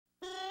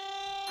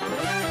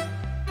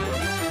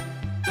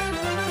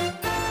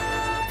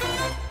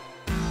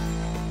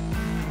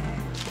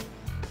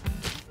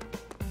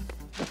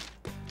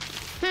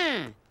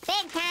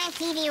Big Time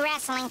TV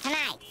Wrestling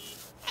tonight.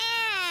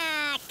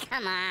 Ah,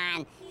 come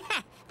on.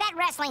 That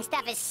wrestling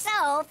stuff is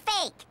so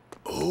fake.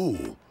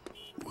 Oh,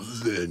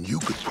 then you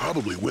could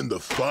probably win the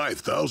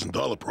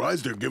 $5,000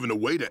 prize they're giving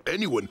away to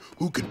anyone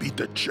who can beat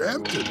the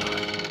champ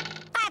tonight.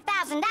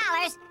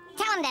 $5,000?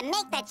 Tell him to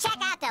make the check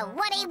out to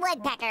Woody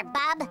Woodpecker,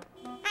 bub.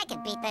 I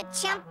could beat the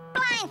chump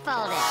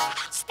blindfolded,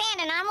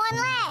 standing on one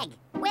leg,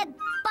 with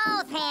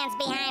both hands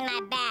behind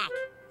my back.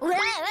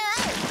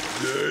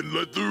 Then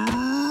let the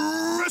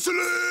wrestling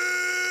begin!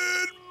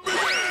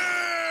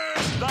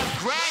 The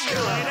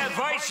Granulator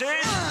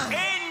versus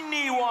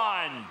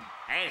anyone.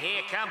 And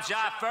here comes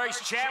our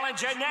first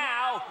challenger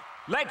now.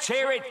 Let's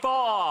hear it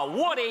for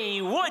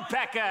Woody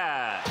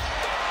Woodpecker.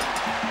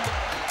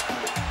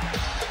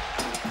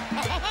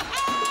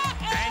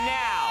 And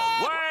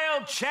now,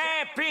 world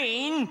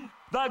champion,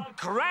 the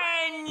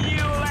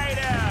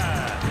Granulator.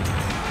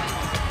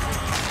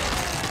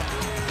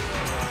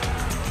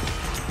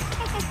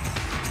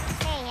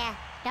 Hey,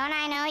 don't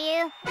I know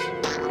you?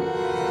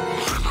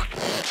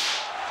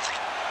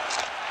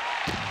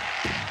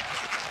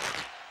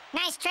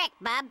 Nice trick,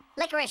 bub.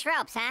 Licorice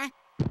ropes, huh?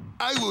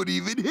 I won't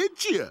even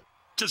hit you.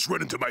 Just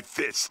run into my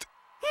fist.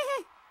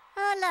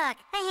 Oh, look,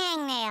 a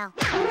hangnail.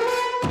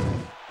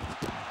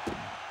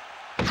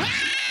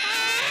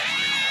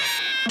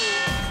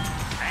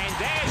 And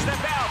there's the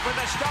bell for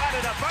the start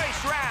of the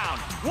first round.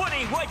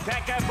 Woody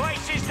Woodpecker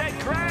versus the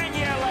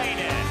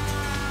Granulator.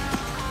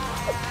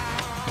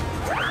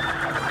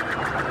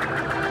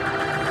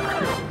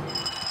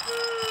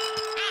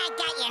 I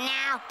got you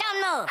now. Don't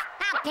move.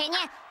 I'll pin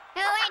you.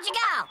 Where'd you go?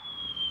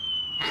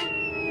 Huh?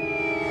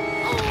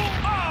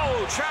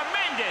 Oh,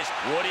 tremendous!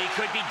 Woody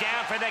could be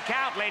down for the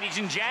count, ladies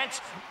and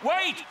gents.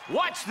 Wait,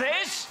 what's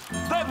this?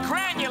 The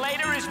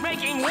Granulator is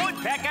making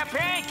Woodpecker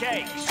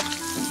pancakes.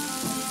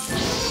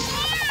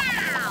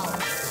 Ow!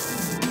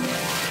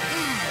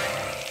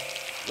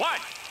 1,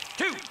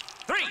 2,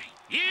 3,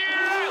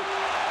 yeah!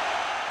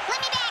 Let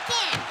me back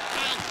in.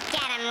 I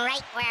got him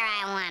right where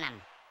I want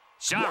him.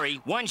 Sorry,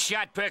 one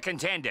shot per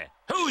contender.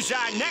 Who's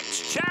our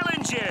next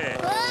challenger?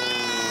 Whoa!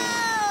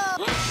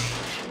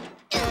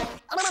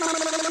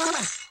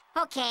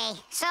 Okay,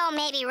 so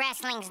maybe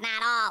wrestling's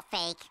not all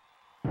fake.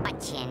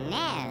 But you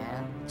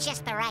know,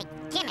 just the right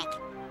gimmick.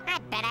 I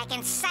bet I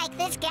can psych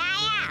this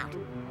guy out.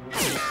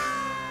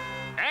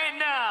 And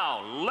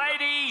now,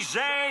 ladies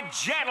and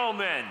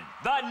gentlemen,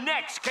 the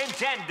next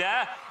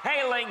contender,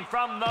 hailing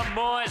from the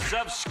moors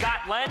of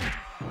Scotland,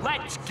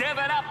 let's give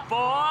it up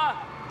for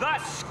the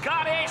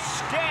Scottish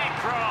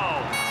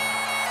Scarecrow.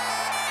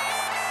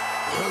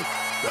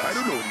 I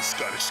don't know any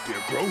Scottish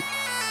Scarecrow.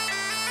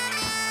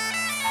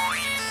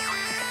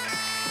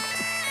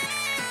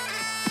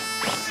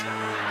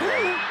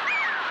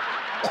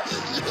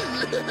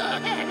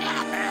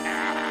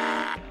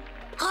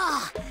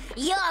 Oh,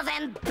 you've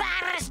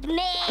embarrassed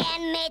me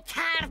and me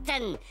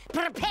tartan.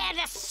 Prepare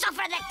to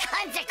suffer the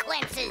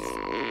consequences.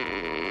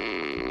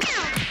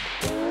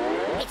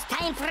 It's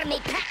time for me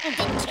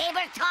patented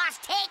caber toss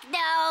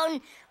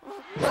takedown.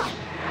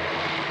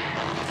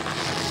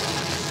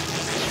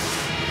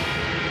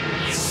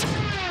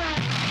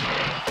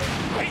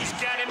 He's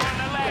got him on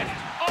the left,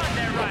 on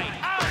the right,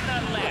 on the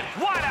left.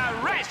 What a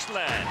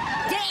wrestler!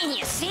 Didn't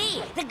you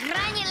see? The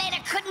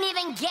Granulator couldn't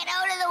even get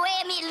out of the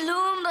way of me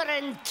lumber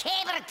and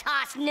caber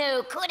toss,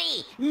 no, could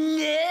he?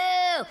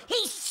 No,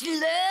 he's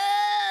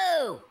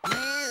slow.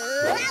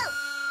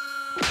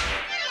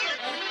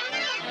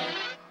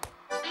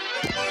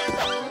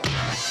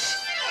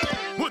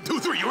 1, 2,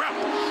 3, you're out.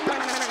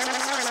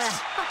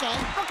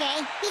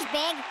 Okay, he's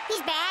big,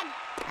 he's bad,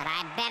 but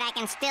I bet I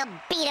can still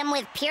beat him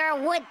with pure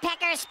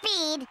woodpecker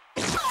speed.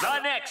 The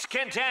next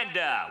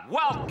contender,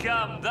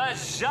 welcome the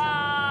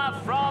Tsar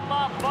from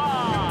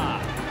afar.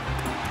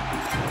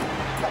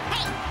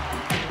 Hey!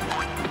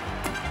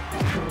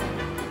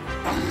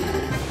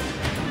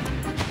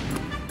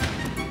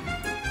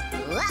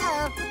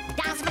 Uh-oh,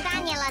 Dans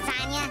Vidania,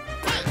 lasagna.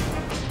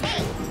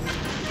 Hey!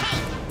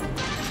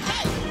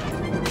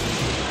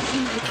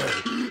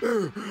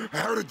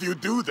 How did you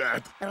do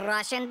that?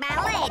 Russian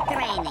ballet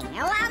training.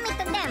 Allow me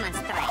to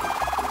demonstrate.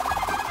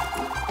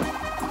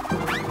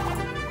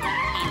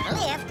 And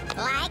lift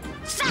like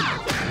so.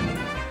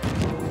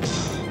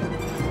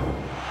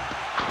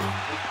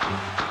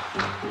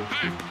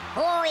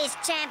 Who is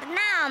champ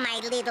now, my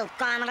little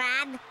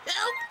comrade?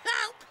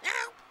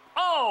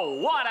 Oh,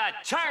 what a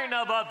turn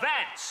of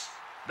events!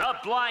 The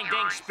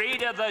blinding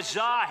speed of the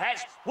Tsar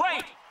has...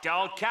 Wait!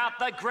 Don't count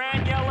the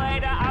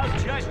Granulator out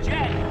just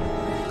yet!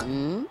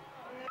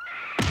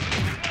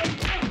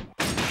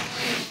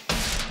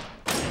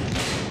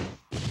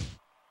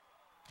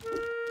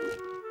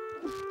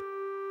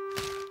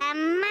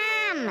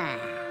 Mama.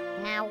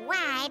 Now,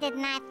 why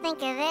didn't I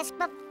think of this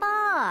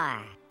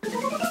before?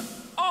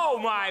 Oh,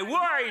 my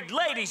word,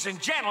 ladies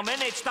and gentlemen,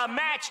 it's the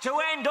match to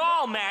end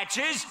all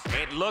matches.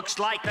 It looks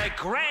like the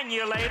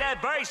Granulator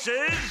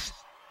versus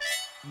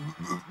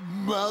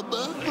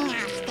Mama?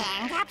 Now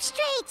stand up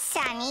straight,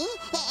 Sonny.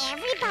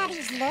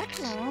 Everybody's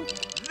looking.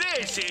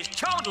 This is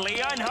totally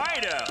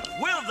unheard of.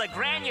 Will the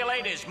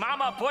Granulator's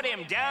mama put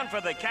him down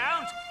for the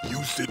count?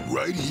 You sit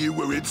right here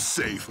where it's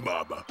safe,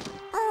 Mama.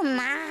 Oh,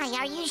 my.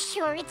 Are you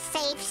sure it's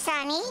safe,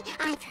 Sonny?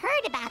 I've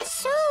heard about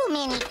so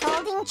many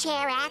folding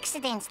chair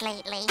accidents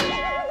lately.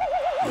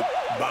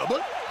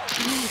 Mama?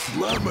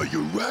 Mama,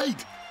 you're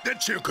right. That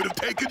chair could have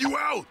taken you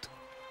out.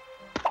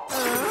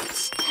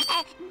 Oops.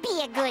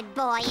 Be a good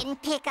boy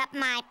and pick up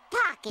my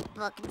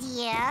pocketbook,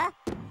 dear.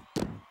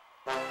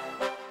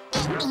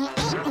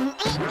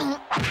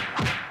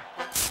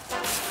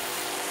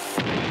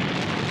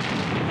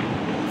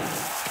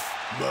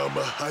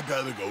 Mama, I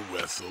gotta go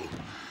wrestle.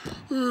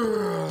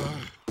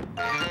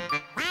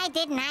 Why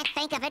didn't I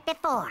think of it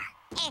before?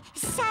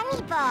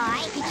 Sonny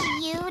boy,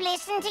 you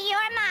listen to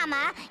your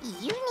mama.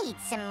 You need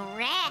some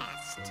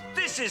rest.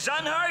 This is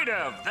unheard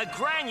of. The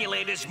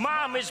Granulator's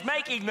mom is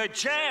making the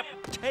champ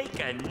take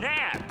a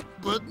nap.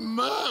 But,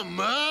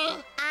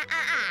 Mama...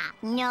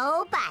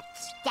 No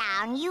buts.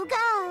 Down you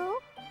go.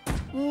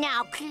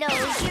 Now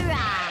close your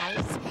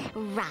eyes.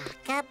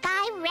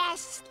 Rock-a-bye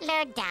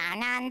wrestler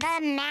down on the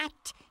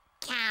mat.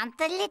 Count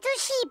the little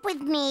sheep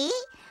with me.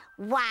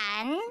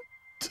 1,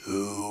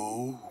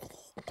 2...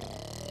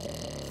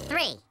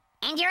 3.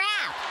 And you're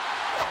out.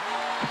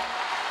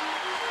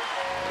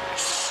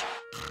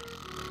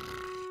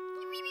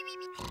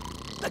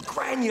 The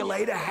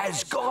Granulator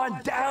has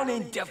gone down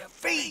in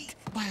defeat.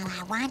 Now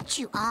I want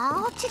you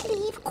all to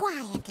leave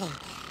quietly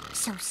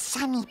so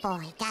Sonny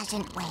boy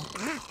doesn't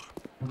wake up.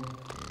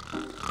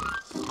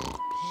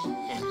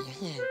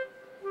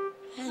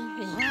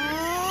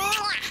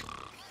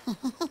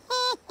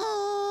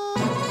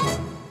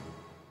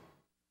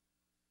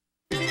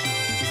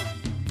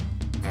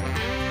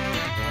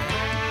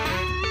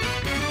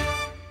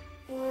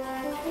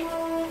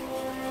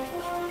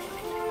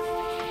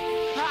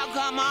 How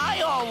come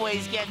I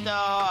always get the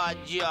hard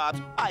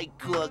jobs? I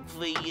cook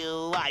for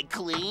you, I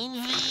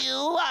clean for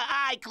you,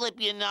 I clip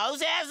your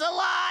nose hairs a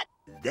lot.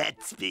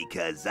 That's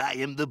because I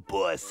am the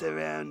boss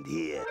around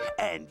here,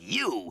 and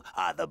you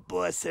are the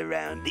boss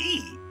around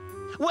here.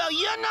 Well,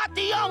 you're not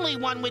the only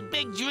one with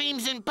big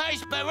dreams and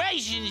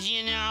perspirations,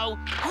 you know.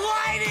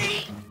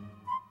 Whitey!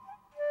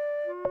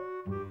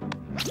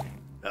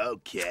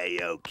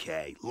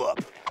 Okay. Look,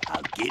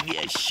 I'll give you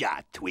a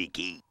shot,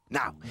 Tweaky.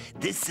 Now,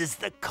 this is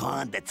the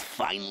con that's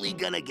finally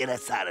gonna get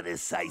us out of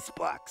this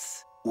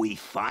icebox. We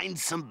find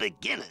some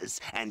beginners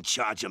and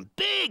charge them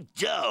big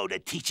dough to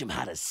teach them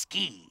how to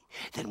ski.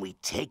 Then we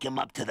take them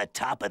up to the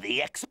top of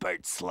the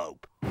expert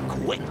slope.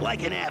 Quick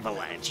like an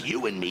avalanche,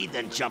 you and me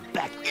then jump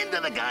back into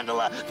the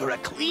gondola for a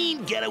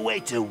clean getaway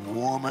to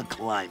warmer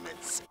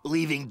climates,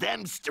 leaving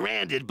them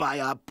stranded by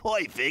our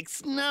perfect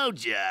snow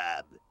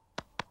job.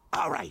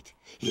 All right,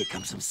 here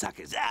come some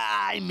suckers.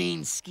 I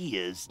mean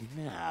skiers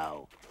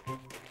now.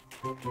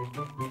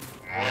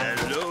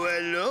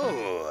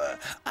 Hello.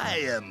 I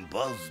am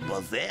Buzz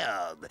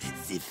Buzzard,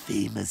 the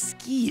famous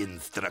ski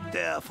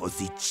instructor for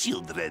the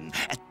children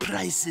at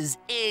prices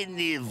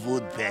any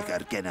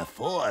woodpecker can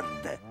afford.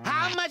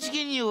 How much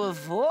can you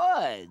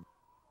afford? Can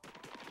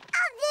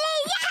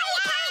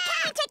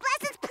I take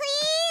lessons,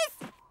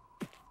 please?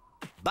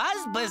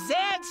 Buzz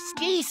Buzzard's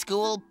Ski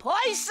School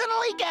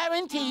personally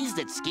guarantees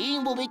that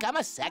skiing will become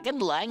a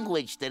second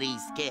language to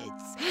these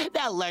kids.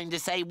 They'll learn to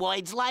say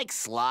words like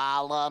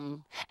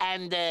slalom,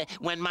 and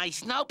when my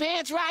snow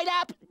pants ride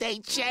up, they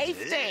chafe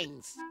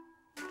things.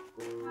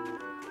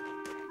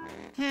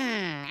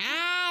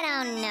 I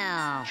don't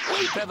know.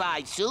 We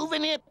provide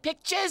souvenir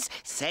pictures,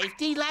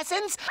 safety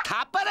lessons,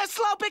 top of the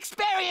slope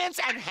experience,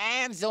 and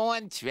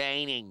hands-on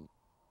training.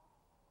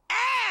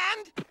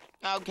 And...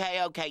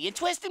 Okay, you're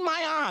twisting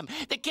my arm.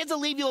 The kids will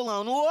leave you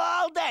alone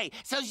all day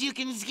so you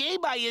can ski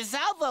by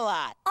yourself a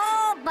lot.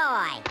 Oh,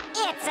 boy.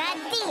 It's a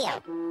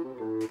deal.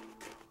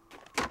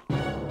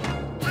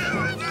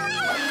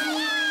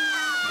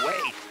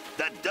 Wait,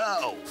 the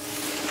dough.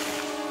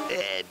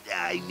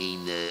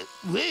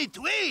 Wait,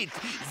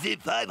 the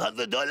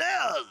 $500.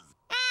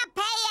 I'll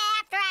pay you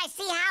after I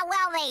see how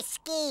well they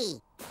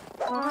ski.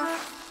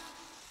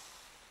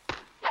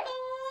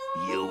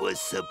 You were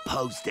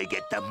supposed to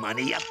get the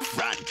money up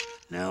front.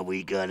 Now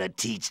we gotta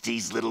teach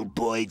these little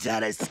boys how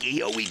to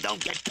ski or we don't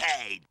get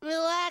paid.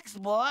 Relax,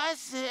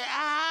 boss.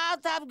 How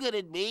tough could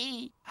it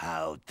be?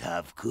 How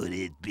tough could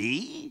it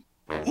be?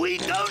 We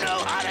don't know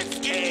how to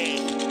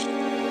ski!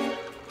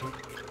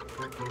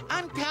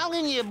 I'm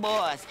telling you,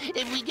 boss,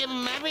 if we give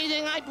him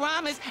everything I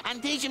promised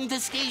and teach him to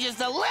ski just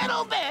a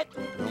little bit,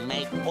 we'll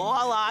make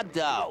all our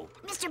dough.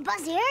 Mr.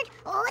 Buzzard,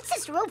 what's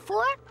this rope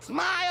for?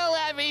 Smile,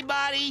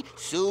 everybody.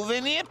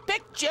 Souvenir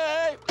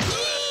picture.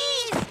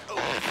 Please!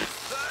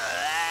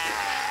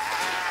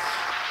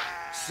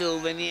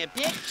 Souvenir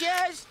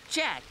pictures,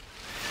 check.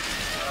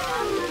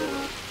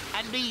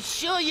 And be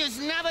sure you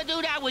never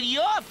do that with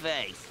your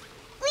face.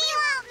 We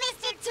won't,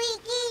 Mr.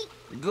 Tweaky.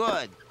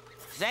 Good.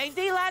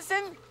 Safety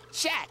lesson,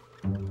 check.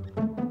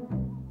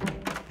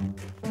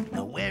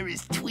 Now where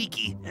is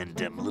Tweaky and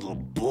them little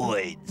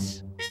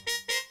boys?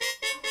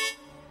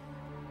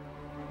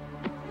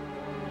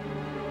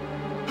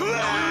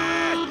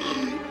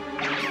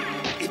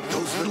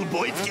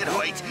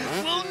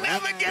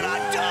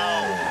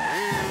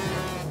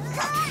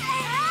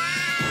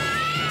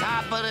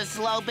 of the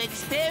slope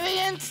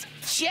experience?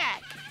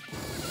 Check.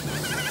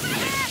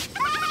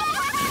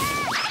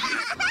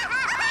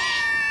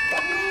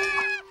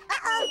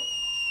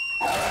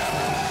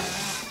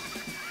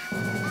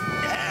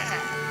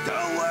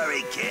 Don't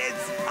worry,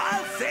 kids.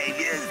 I'll save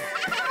you.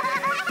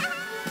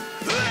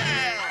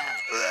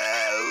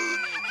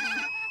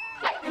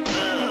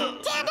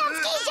 Tandem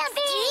ski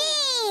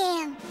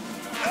jumping!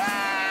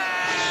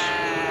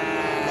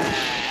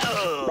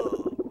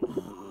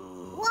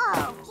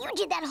 Whoa, you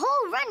did that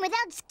whole run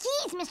without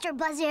skis, Mr.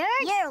 Buzzard.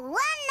 You're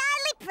one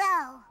gnarly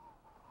pro.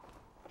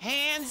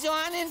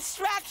 Hands-on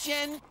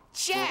instruction.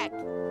 Check.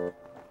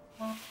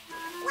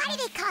 Why do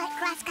they call it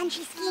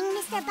cross-country skiing,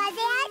 Mr.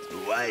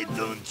 Buzzard? Why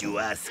don't you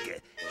ask him?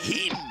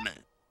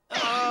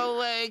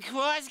 Oh,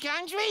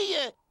 cross-country?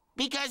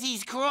 Because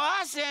he's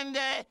cross and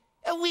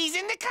we's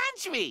in the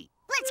country.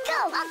 Let's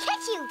go. I'll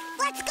catch you.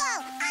 Let's go.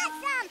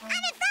 Awesome. I'm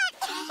in front.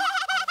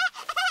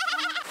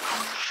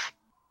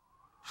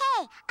 Hey, I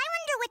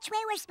wonder which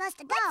way we're supposed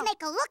to go. Let's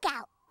make a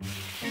lookout.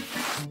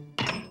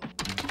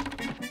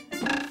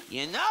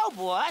 You know,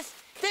 boss,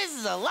 this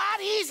is a lot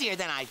easier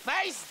than I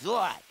first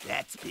thought.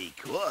 That's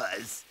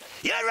because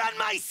you're on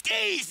my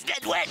skis,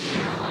 nitwit!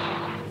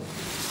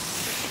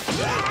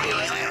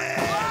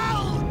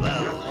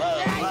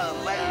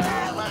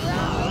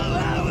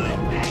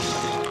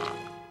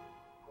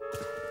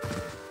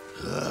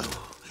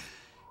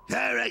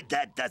 All right,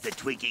 that does it,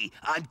 Twinkie.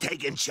 I'm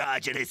taking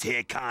charge of this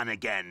here con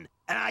again.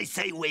 And I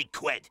say we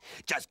quit.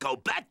 Just go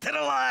back to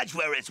the lodge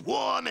where it's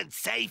warm and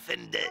safe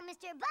and... Oh,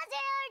 Mr.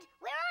 Buzzard,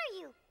 where are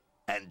you?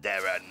 And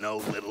there are no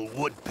little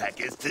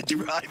woodpeckers to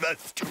drive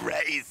us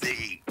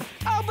crazy.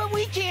 Oh, but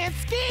we can't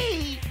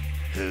ski.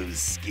 Who's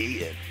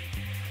skiing?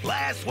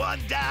 Last one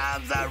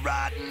down's a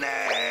rotten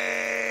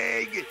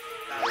egg.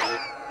 A rotten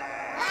egg.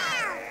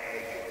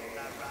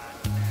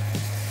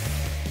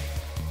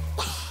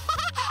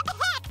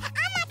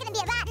 I'm not gonna be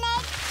a rotten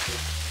egg.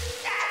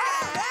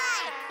 All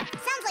right.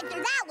 Sounds like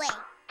they're that way.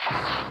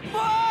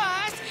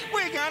 Boss,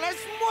 we're gonna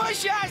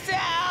smush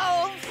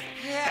ourselves.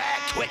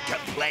 Quit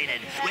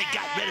complaining. We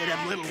got rid of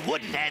them little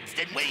wooden heads,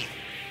 didn't we?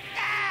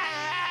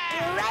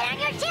 Right on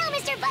your tail,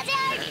 Mr.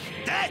 Buzzard.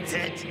 That's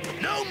it.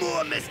 No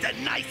more Mr.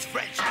 Nice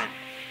Frenchman.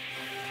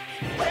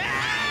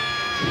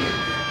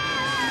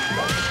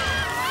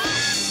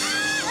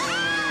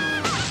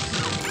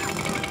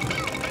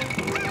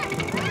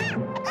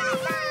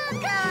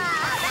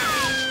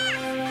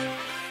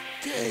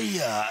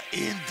 They are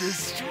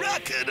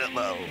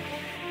indestructible.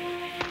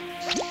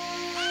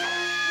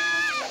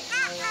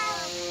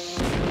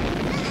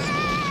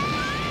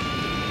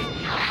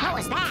 What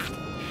was that?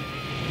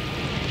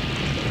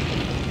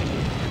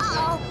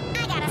 Uh-oh,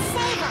 I gotta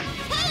save him.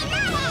 Hey,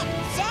 Nuthead!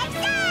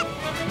 Shakes up!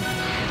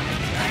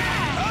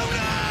 Oh,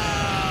 no!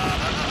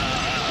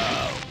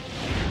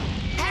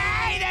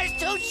 Hey, there's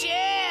two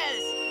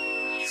chairs.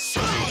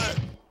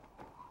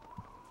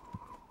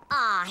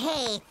 Aw,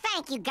 hey,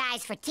 thank you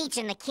guys for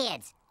teaching the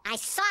kids. I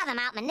saw them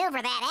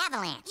outmaneuver that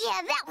avalanche.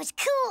 Yeah, that was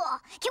cool.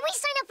 Can we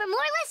sign up for more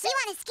lessons? We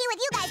want to ski with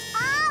you guys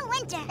all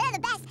winter. They're the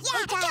best.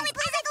 Yeah, can we please?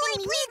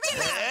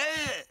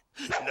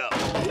 No!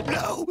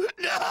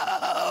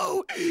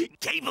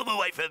 Keep them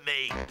away from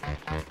me.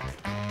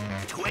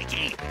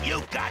 Twinkie,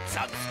 you got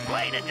some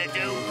explaining to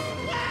do.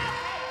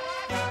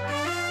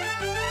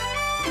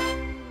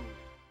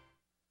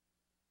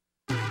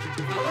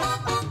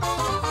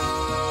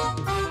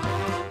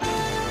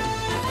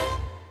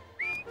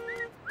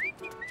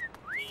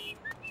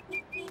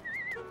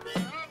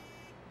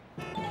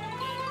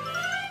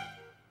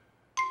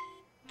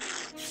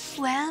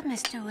 Well,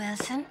 Mr.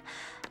 Wilson,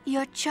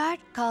 your chart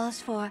calls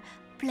for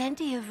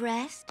plenty of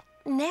rest,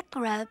 neck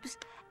rubs,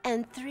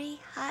 and 3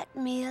 hot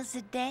meals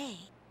a day.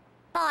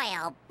 Boy,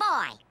 oh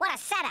boy, what a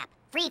setup.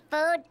 Free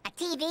food, a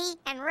TV,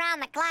 and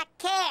round-the-clock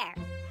care.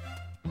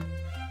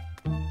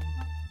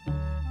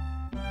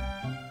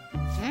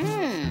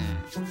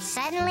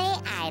 Suddenly,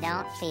 I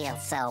don't feel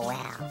so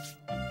well.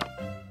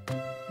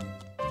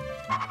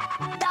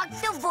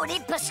 Dr. Woody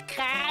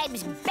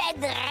prescribes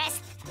bed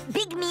rest,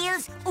 big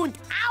meals, and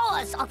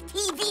hours of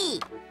TV.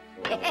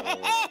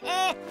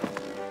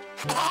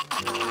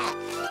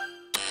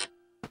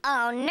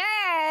 Oh,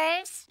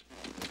 nurse!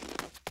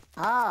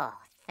 Oh,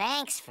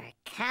 thanks for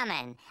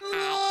coming.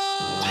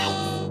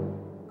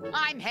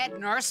 I'm head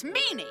nurse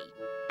Meanie.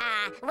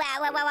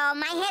 Well,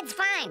 my head's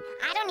fine.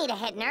 I don't need a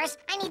head nurse.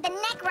 I need the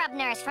neck rub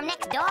nurse from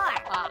next door.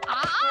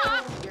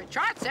 Your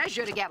chart says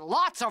you're to get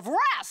lots of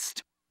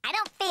rest. I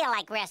don't feel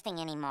like resting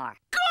anymore.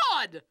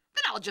 Good!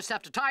 Then I'll just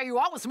have to tire you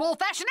out with some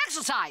old-fashioned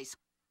exercise.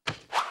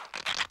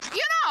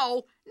 You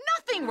know,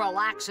 nothing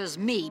relaxes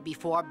me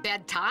before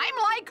bedtime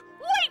like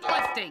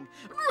weightlifting.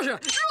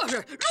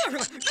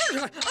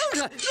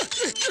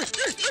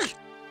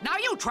 Now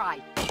you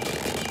try.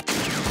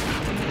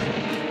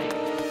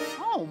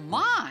 Oh,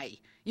 my.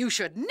 You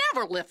should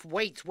never lift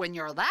weights when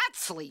you're that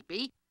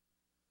sleepy.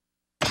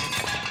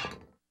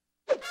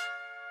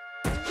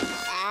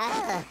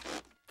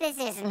 This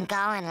isn't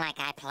going like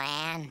I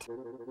planned.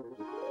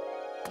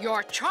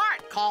 Your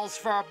chart calls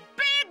for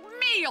big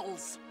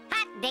meals.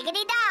 Hot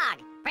Diggity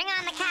dog! Bring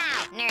on the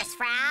cow, Nurse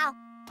Frau.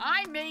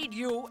 I made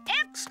you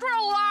extra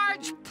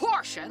large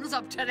portions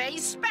of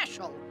today's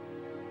special.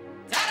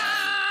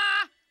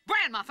 Ta-da!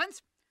 Bran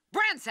muffins,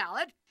 bran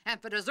salad,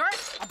 and for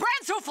dessert, a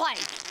bran souffle.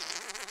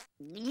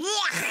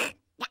 Yuck!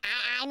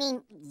 I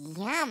mean,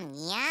 yum,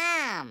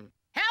 yum.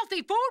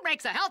 Healthy food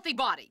makes a healthy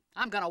body.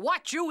 I'm gonna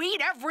watch you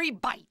eat every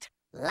bite.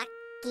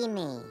 Lucky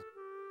me.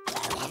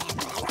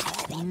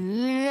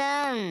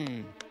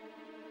 Yum.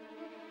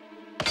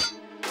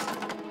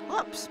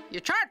 Oops,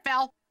 your chart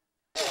fell.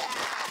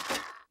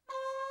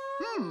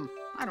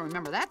 I don't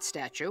remember that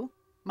statue.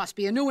 Must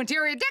be a new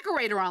interior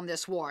decorator on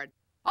this ward.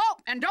 Oh,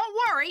 and don't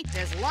worry,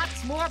 there's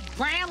lots more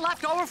bran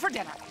left over for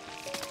dinner.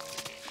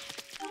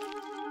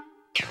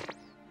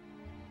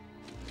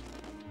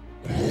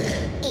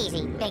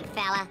 Easy, big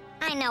fella.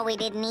 I know we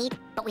didn't eat,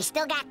 but we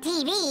still got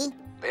TV.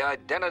 The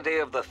identity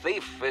of the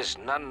thief is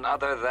none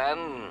other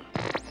than...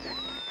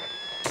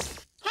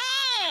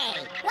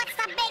 Hey! What's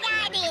the big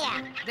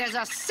idea? There's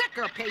a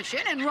sicker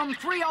patient in room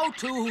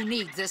 302 who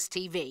needs this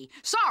TV.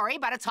 Sorry,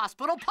 but it's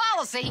hospital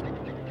policy.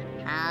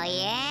 Oh,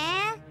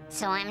 yeah?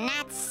 So I'm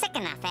not sick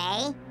enough,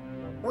 eh?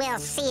 We'll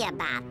see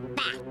about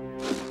that.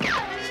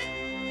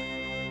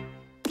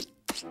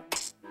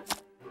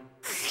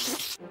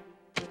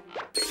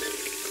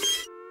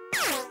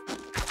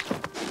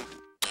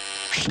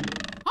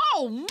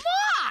 Oh,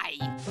 my!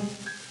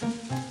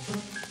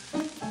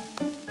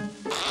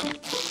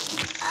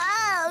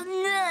 Oh,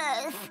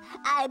 nurse,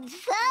 I'm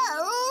so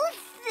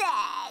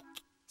sick.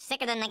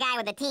 Sicker than the guy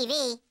with the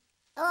TV.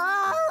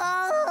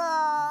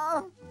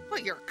 Oh.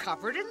 But you're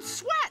covered in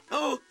sweat.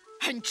 Oh,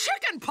 and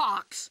chicken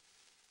pox.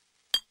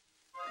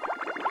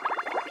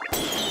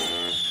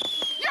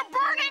 You're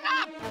burning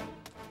up!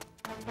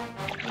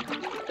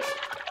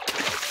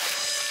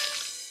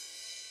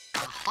 A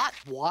hot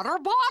water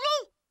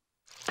bottle?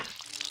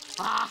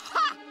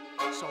 Aha!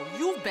 So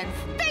you've been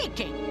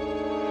faking.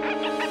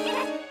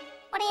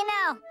 What do you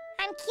know?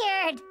 I'm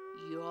cured.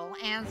 You'll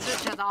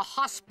answer to the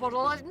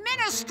hospital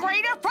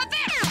administrator for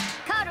this!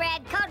 Code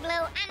red, code blue,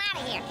 I'm out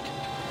of here.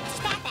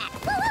 Stop that.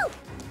 Woo-woo!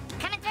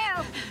 Coming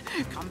through.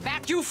 Come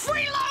back, you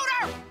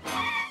freeloader!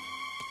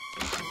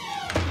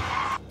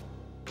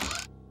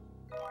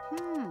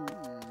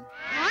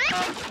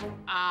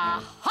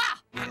 Aha!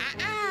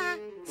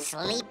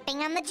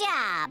 Sleeping on the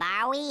job,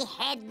 are we,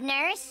 head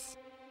nurse?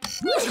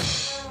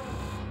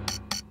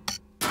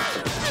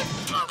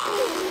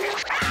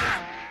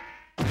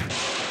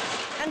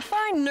 And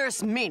find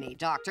Nurse Meanie,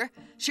 Doctor.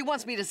 She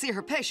wants me to see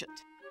her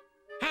patient.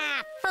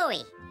 Ah,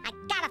 phooey. I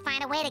gotta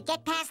find a way to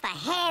get past the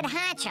head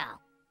honcho.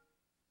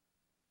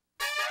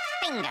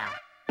 Bingo.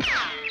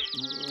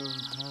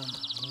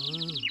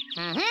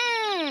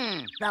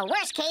 The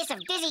worst case of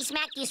dizzy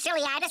smack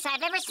fusilliitis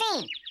I've ever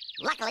seen.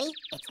 Luckily,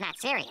 it's not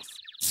serious.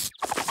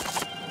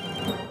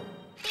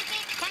 Beep,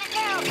 beep, coming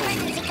through.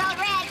 Emergency code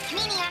red.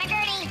 Meanie on a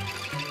gurney.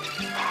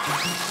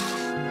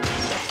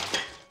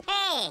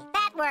 Hey,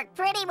 that worked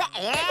pretty well.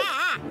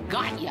 Yeah.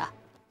 Got ya,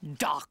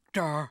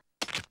 doctor.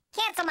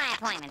 Cancel my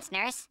appointments,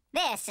 nurse.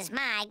 This is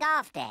my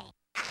golf day.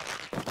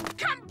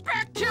 Come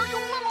back here, you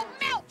little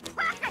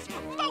malpractice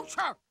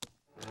poacher!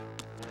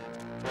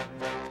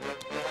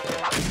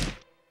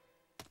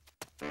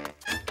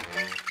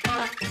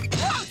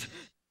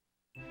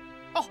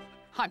 Oh,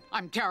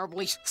 I'm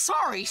terribly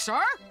sorry,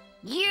 sir.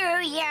 You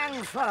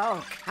young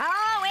folk,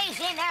 always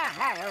in a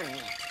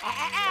hurry.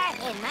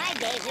 In my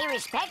day, we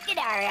respected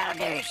our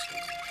elders.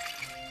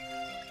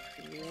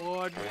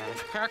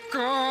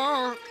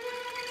 Woodpecker.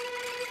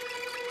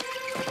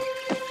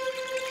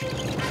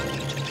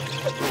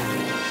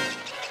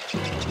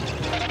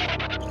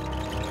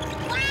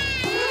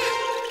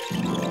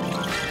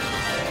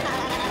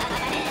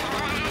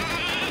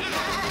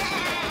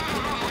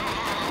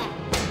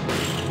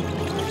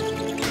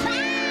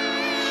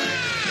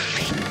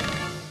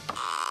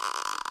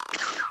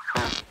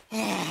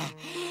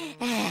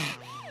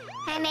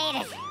 I made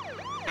it.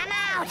 I'm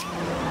out.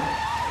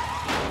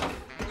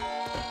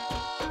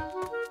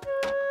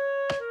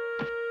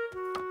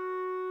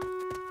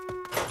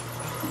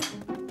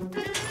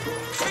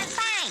 I'm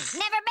fine.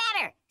 Never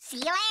better. See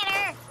you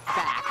later.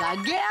 Back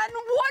again,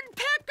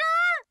 Woodpecker?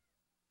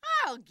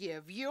 I'll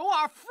give you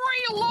a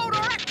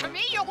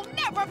freeloaderectomy you'll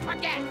never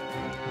forget.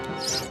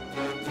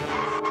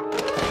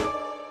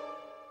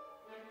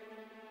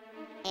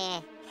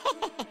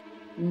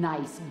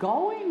 Nice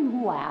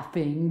going,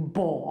 laughing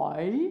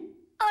boy.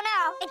 Oh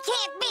no, it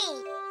can't be.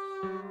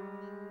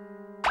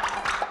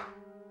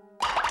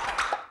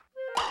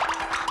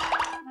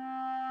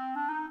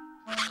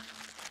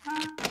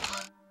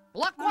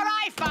 Look what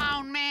I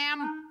found,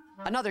 ma'am.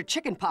 Another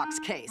chickenpox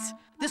case.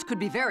 This could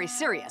be very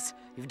serious.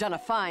 You've done a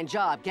fine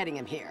job getting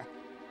him here.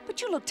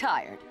 But you look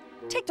tired.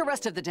 Take the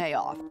rest of the day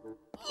off.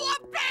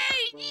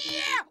 Whoopee!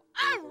 Yeah!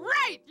 All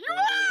right!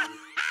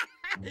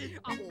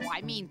 Oh,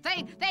 I mean,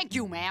 thank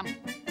you, ma'am.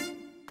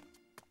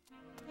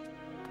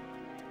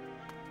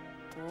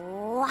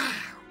 Wow.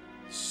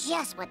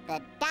 Just what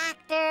the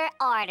doctor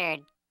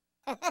ordered.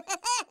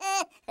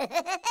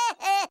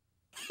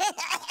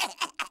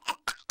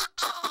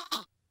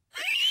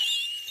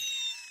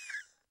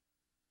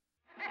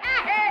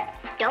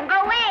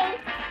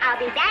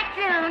 be back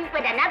soon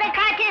with another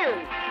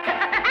cartoon.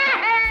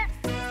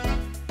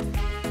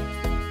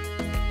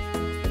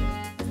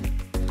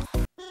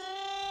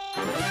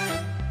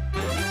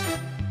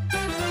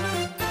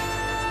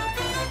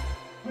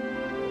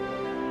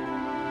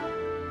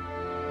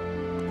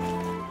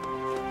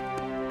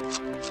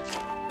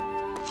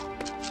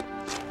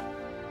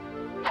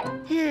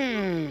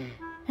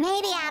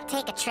 Maybe I'll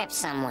take a trip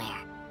somewhere.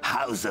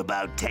 How's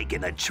about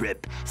taking a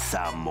trip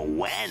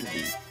somewhen?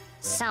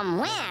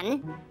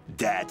 Somewhen?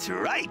 That's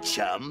right,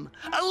 chum.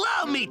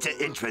 Allow me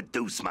to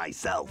introduce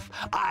myself.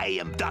 I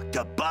am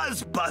Dr.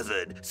 Buzz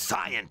Buzzard,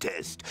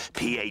 scientist,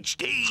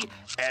 PhD,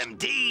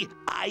 MD,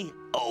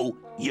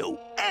 IOU.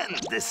 And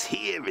this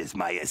here is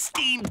my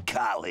esteemed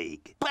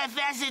colleague,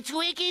 Professor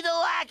Tweaky the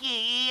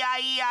Wacky,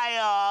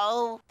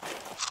 E-I-E-I-O.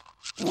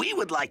 We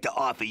would like to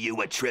offer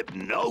you a trip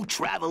no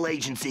travel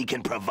agency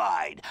can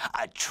provide.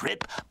 A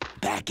trip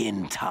back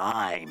in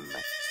time.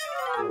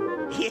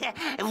 Yeah,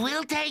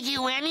 we'll take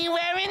you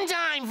anywhere in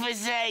time for,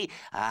 say,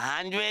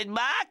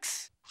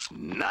 $100?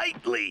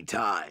 Nightly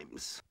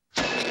times.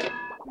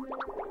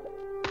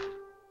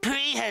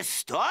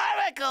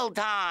 Prehistorical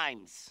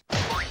times.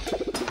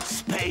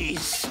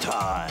 Space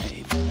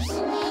times.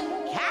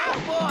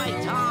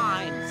 Cowboy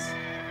times.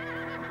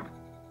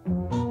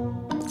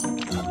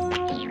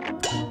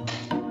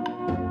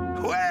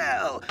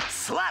 Well,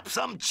 slap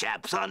some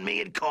chaps on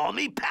me and call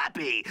me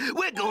Pappy.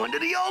 We're going to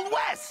the Old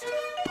West.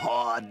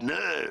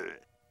 Partner.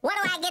 What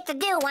do I get to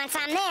do once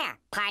I'm there,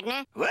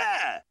 partner?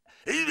 Where?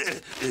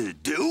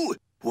 Do?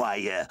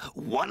 Why,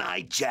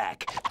 One-Eyed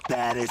Jack,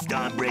 baddest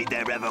hombre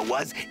there ever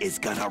was, is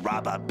gonna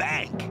rob a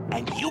bank.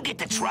 And you get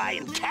to try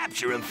and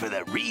capture him for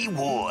the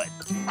reward.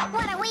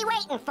 What are we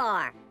waiting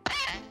for?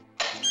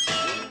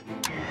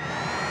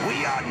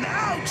 We are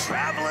now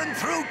traveling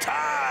through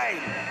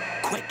time.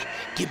 Quick,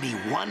 give me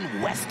one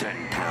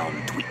Western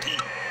town, Tweaky.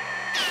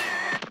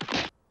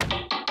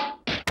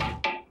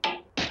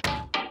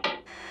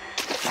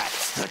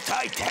 That's the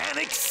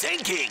Titanic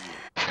sinking.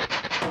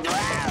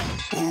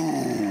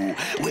 Ooh,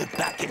 we're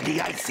back in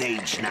the Ice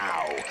Age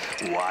now.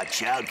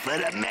 Watch out for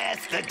the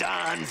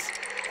mastodons.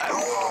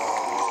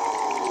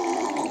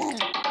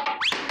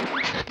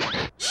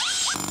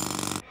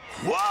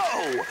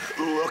 Whoa!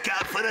 Look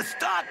out for the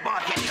stock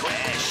market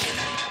crash.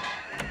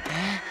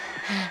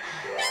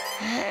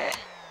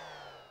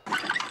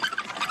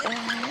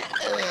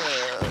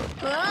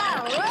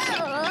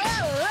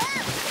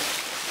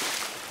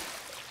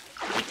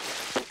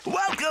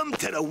 Welcome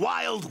to the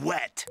Wild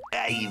West.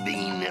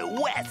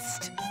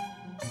 West.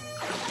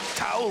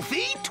 Towel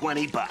fee,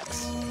 $20.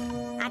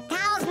 A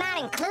towel's not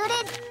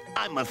included?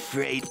 I'm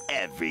afraid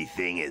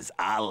everything is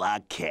a la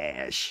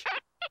cash.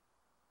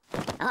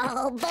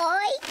 Oh,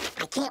 boy.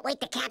 I can't wait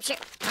to capture...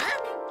 Huh?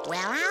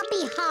 Well, I'll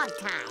be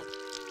hogtied.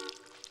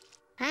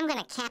 I'm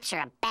gonna capture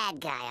a bad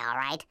guy, all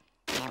right?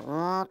 It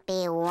won't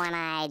be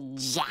One-Eyed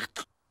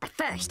Jack. But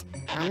first,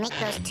 I'll make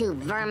those two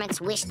vermins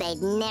wish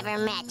they'd never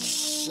met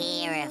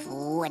Sheriff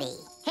Woody.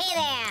 Hey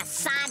there,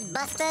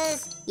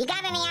 sodbusters. You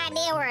got any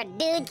idea where a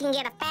dude can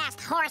get a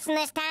fast horse in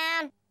this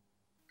town?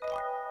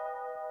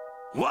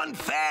 One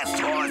fast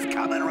horse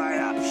coming right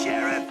up,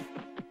 Sheriff.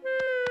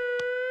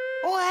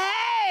 Well,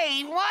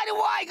 hey, why do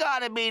I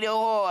gotta be the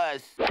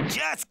horse?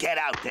 Just get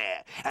out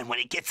there, and when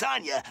he gets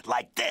on you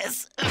like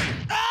this...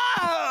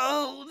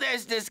 Oh,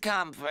 there's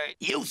discomfort.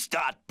 You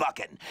start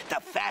bucking.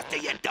 The faster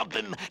you dump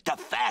him, the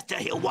faster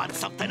he'll want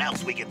something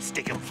else we can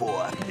stick him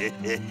for.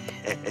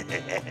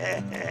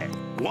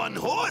 One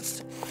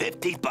horse,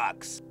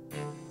 $50.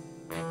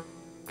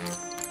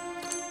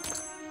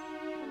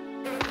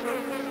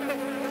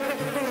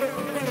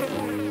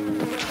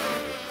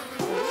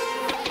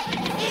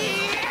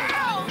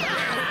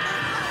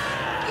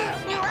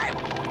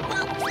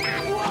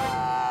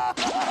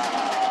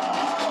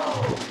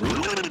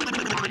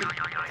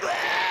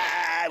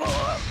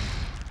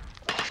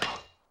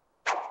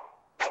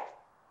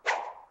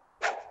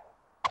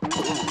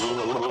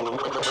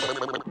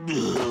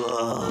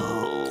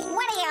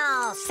 What do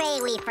y'all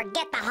say we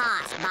forget the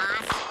hoss,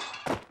 boss?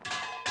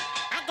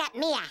 I got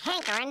me a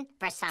hankering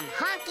for some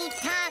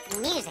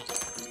honky-tonk music.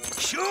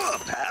 Sure,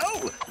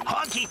 pal.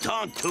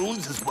 Honky-tonk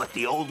tunes is what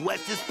the Old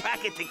West is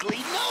practically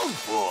known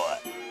for.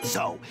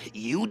 So,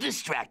 you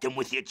distract him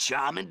with your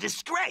charm and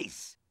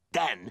disgrace.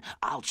 Then,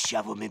 I'll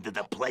shove him into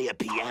the player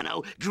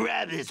piano,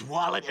 grab his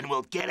wallet, and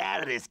we'll get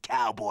out of this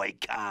cowboy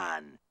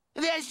con.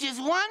 There's just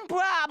one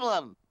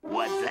problem.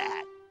 What's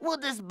that? Well,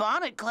 this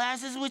bonnet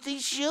clashes with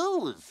these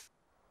shoes.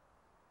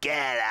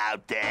 Get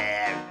out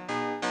there.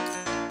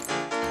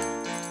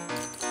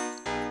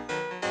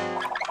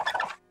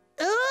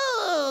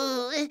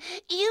 Ooh,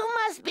 you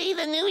must be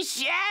the new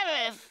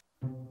sheriff.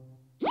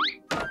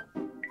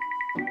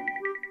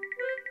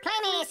 Play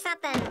me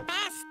something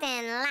fast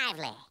and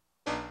lively.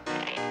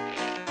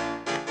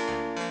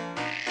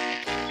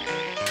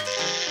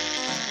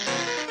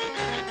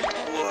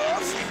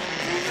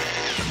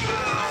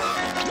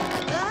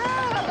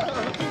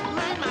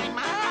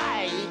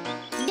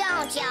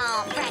 Don't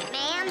y'all fret,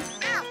 ma'am.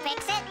 I'll fix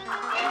it.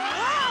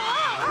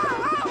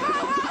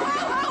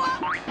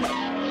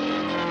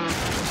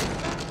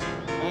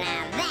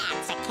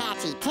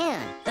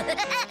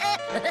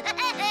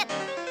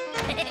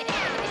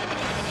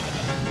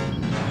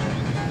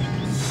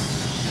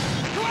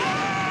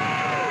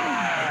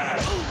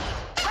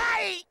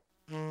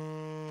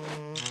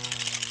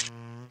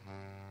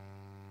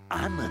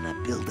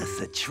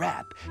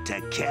 trap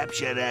to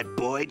capture that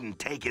Boyd and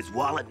take his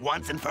wallet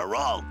once and for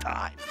all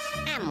time.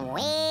 I'm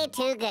way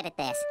too good at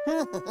this.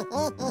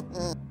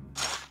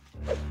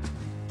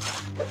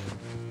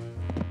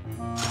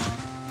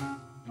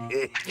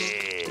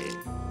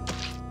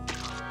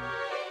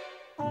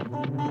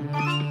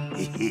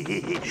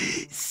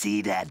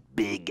 See that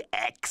big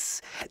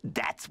X?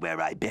 That's where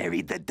I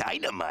buried the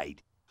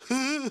dynamite.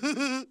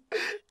 And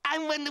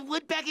when the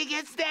woodpecker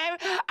gets there,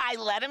 I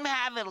let him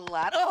have it a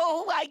lot.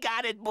 Oh, I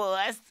got it,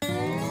 boss.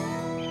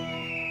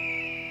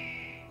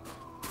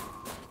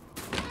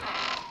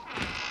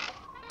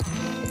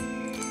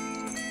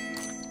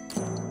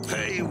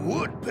 Hey,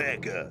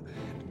 Woodpecker,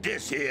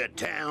 this here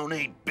town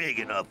ain't big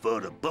enough for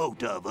the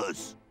both of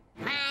us.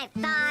 I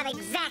thought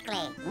exactly,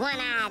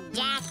 one-eyed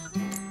Jack.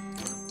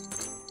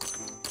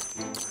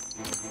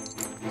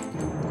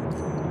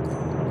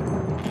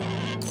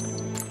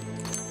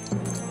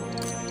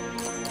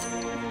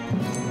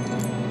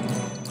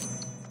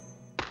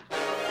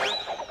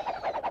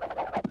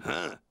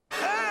 Huh?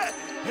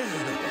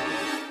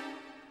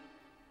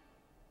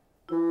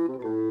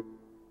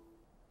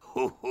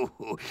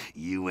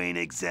 You ain't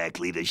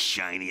exactly the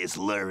shiniest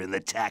lure in the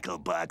tackle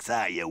box,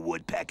 are you,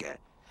 Woodpecker?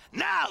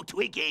 Now,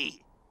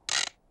 Tweaky!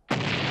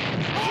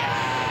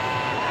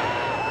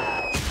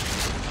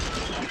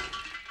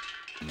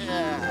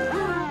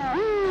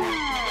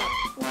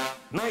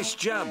 Nice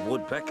job,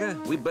 Woodpecker.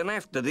 We've been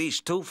after these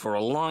two for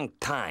a long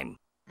time.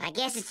 I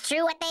guess it's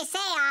true what they say,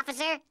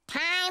 officer.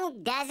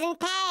 Time doesn't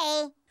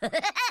pay.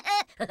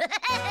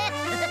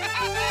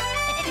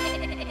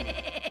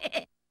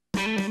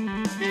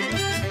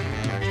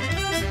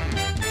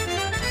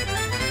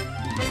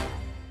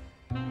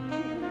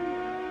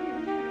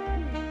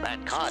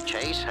 That car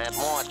chase had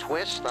more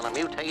twists than a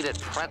mutated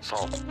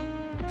pretzel.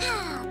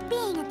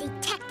 Being a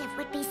detective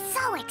would be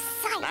so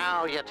exciting.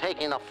 Now you're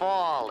taking the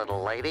fall,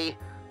 little lady.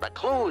 The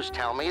clues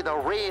tell me the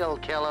real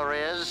killer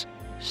is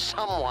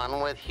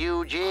someone with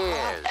huge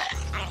ears,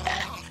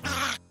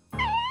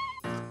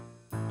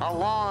 a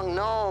long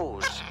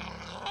nose,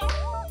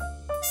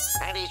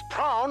 and he's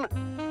prone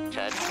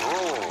to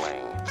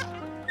drooling.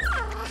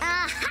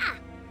 Aha!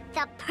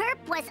 The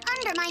perp was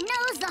under my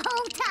nose the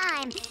whole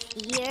time.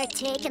 You're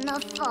taking the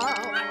fall.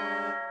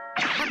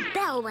 A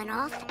bell went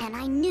off, and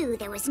I knew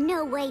there was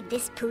no way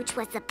this pooch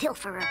was the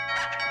pilferer.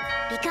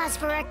 Because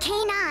for a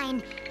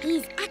K9,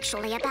 he's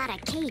actually about a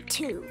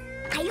K2.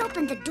 I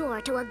opened the door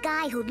to a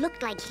guy who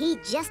looked like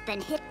he'd just been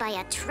hit by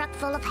a truck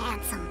full of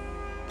handsome.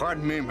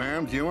 Pardon me,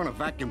 ma'am. Do you want a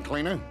vacuum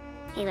cleaner?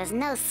 He was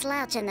no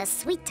slouch in the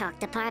sweet talk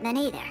department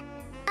either.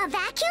 A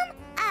vacuum?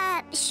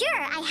 Sure,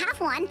 I have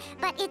one,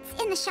 but it's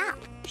in the shop.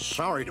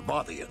 Sorry to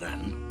bother you,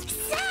 then.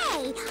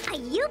 Say, are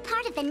you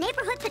part of the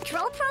neighborhood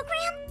patrol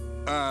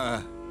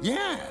program?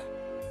 Yeah.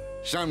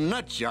 Some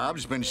nut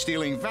job's been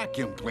stealing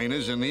vacuum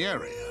cleaners in the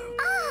area.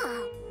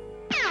 Oh.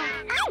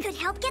 I could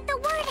help get the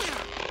word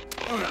out.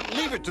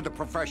 Leave it to the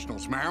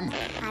professionals, ma'am.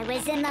 I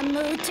was in the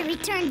mood to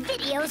return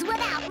videos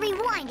without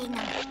rewinding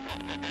them.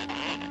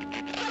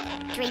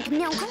 Drink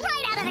milk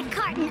right out of the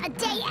carton a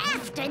day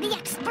after the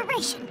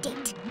expiration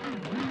date.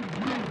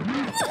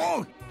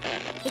 Oh!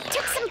 It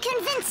took some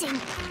convincing.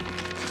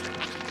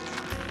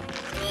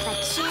 But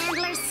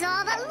Chandler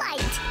saw the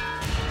light.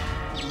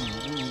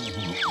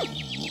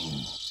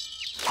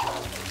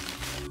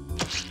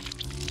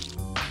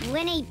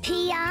 Winnie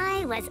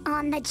P.I. was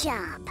on the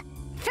job.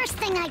 First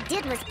thing I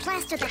did was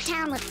plaster the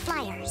town with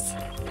flyers.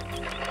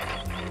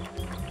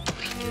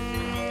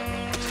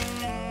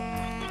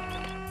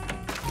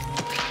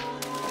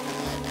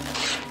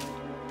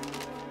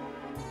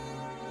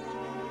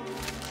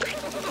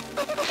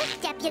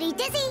 Deputy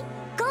Dizzy,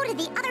 go to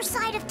the other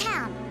side of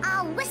town.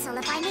 I'll whistle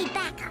if I need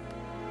backup.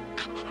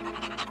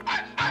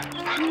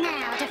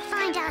 Now, to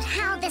find out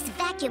how this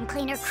vacuum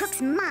cleaner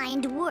crook's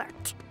mind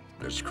worked.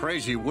 This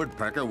crazy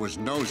woodpecker was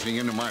nosing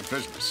into my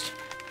business.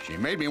 She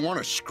made me want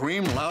to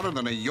scream louder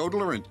than a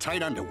yodeler in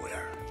tight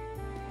underwear.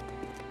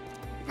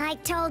 I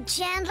told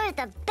Chandler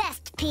the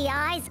best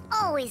PIs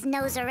always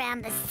nose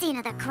around the scene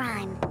of the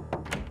crime.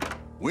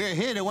 We're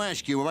here to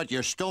ask you about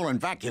your stolen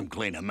vacuum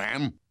cleaner,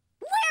 ma'am.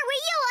 Where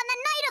were you on the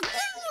night of...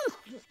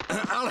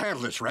 I'll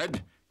handle this,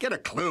 Red. Get a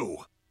clue.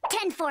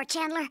 10-4,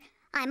 Chandler.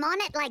 I'm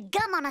on it like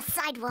gum on a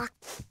sidewalk.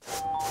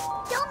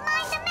 Don't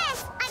mind the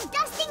mess. I'm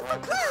dusting for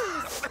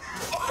clues.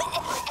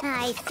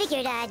 I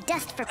figured I'd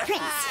dust for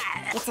prints.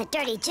 It's a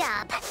dirty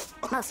job,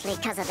 mostly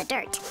because of the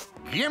dirt.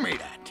 Gimme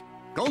that.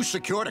 Go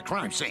secure the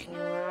crime scene.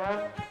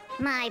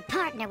 My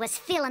partner was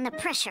feeling the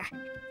pressure.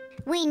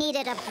 We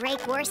needed a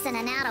break worse than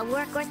an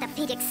out-of-work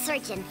orthopedic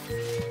surgeon.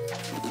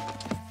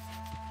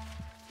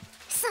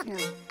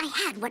 Suddenly, I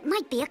had what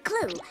might be a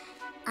clue.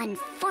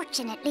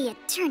 Unfortunately,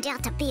 it turned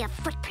out to be a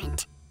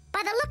footprint.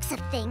 By the looks of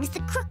things,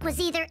 the crook was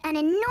either an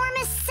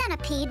enormous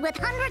centipede with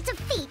hundreds of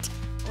feet,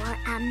 or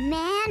a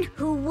man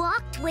who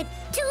walked with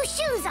 2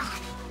 shoes on.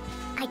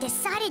 I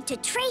decided to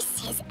trace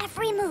his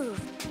every move.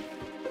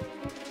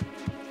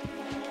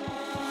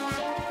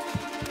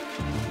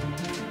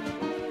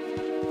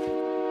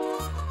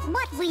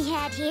 What we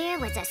had here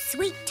was a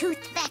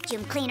sweet-toothed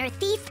vacuum cleaner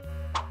thief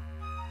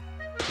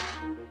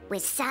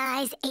with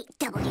size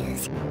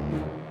 8Ws.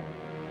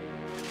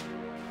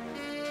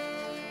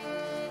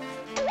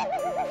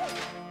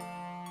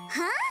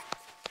 Huh?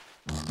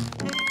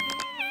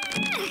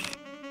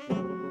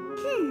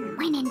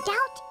 When in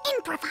doubt,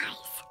 improvise.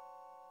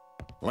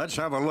 Let's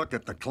have a look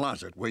at the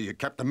closet where you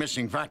kept the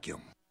missing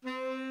vacuum.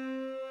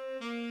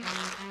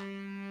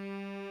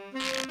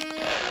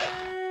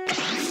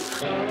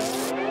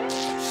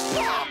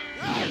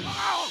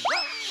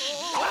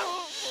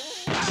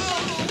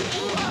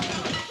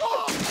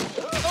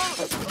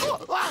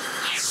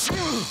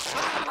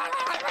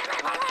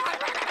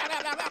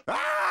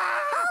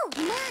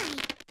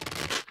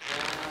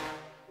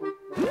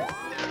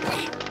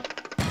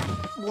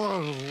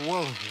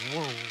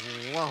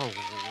 Whoa.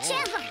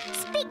 Chandler,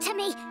 speak to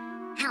me.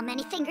 How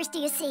many fingers do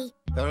you see?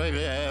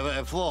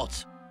 4.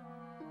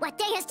 What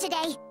day is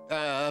today?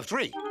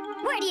 3.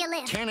 Where do you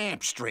live? 10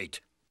 Amp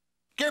Street.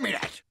 Give me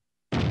that.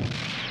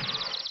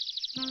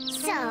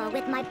 So,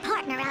 with my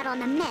partner out on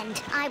the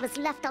mend, I was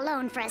left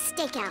alone for a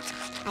stakeout.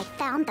 I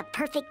found the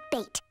perfect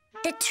bait.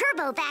 The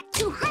TurboVac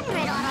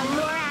 200 ought to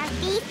lure our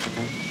thief.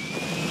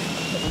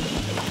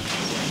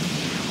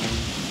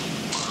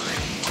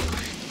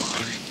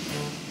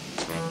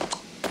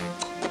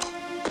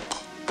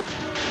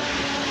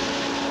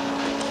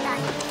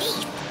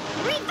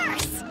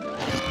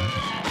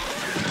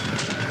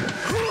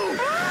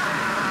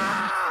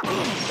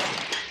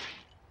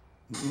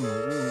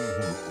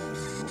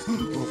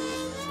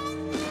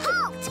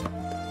 Halt!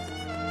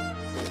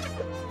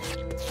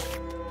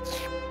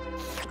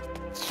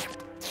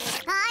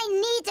 I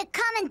need to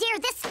commandeer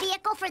this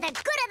vehicle for the good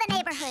of the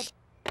neighborhood.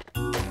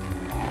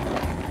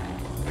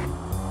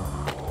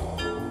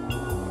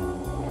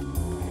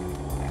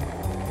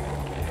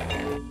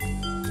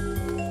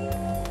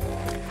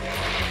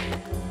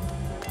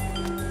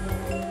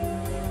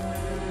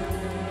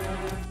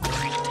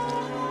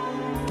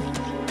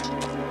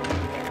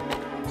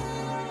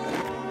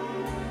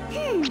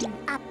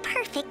 A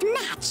perfect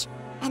match.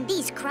 And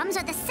these crumbs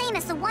are the same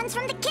as the ones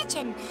from the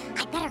kitchen.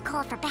 I better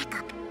call for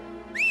backup.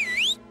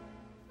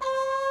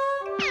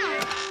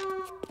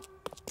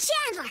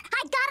 Chandler,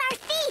 I got our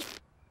thief!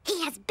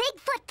 He has big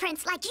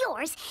footprints like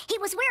yours. He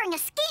was wearing a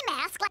ski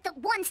mask like the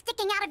one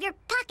sticking out of your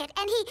pocket,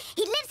 and he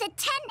lives at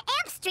 10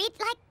 Amp Street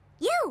like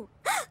you.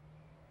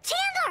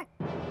 Chandler!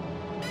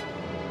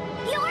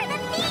 You're the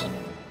thief!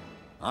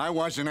 I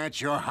wasn't at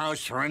your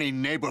house for any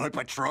neighborhood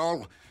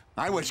patrol.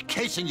 I was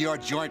casing your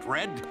joint,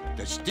 Red,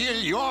 to steal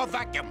your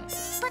vacuum.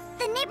 But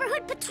the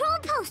neighborhood patrol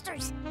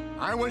posters.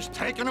 I was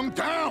taking them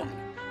down.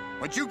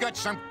 But you got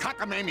some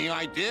cockamamie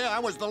idea I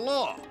was the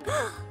law.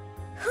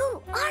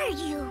 Who are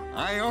you?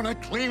 I own a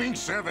cleaning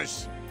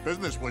service.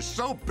 Business was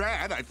so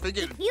bad, I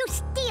figured... If you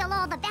steal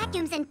all the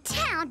vacuums in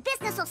town,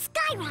 business will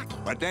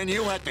skyrocket. But then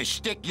you had to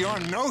stick your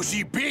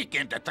nosy beak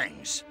into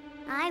things.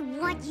 I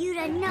want you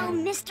to know,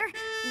 mister,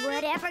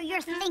 whatever you're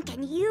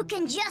thinking, you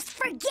can just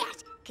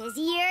forget. 'Cause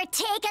you're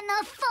taking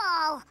the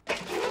fall.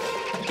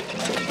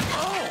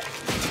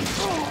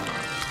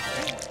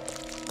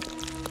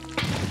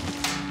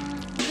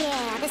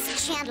 Yeah,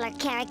 this Chandler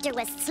character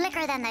was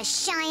slicker than the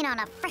shine on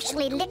a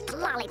freshly licked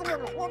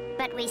lollipop.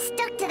 But we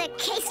stuck to the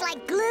case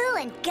like glue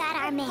and got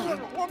our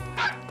man.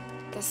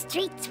 The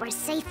streets were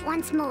safe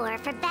once more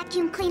for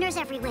vacuum cleaners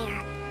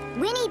everywhere.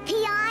 Winnie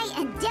P.I.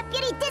 and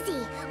Deputy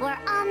Dizzy were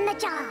on the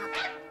job.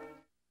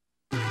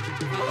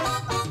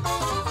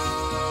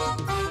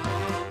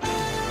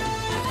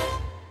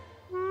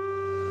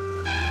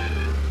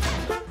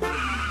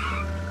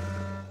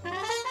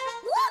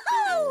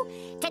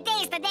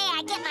 Today's the day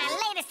I get my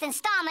latest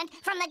installment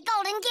from the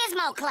Golden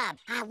Gizmo Club.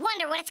 I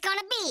wonder what it's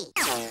gonna be.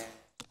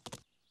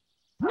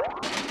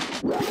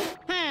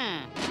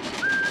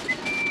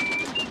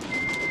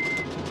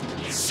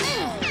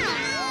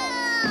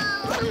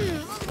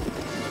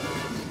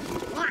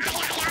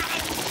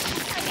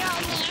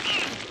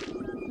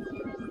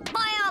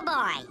 Boy, oh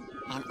boy.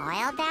 An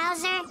oil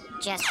dowser?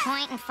 Just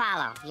point and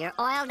follow. Your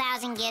oil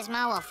dowsing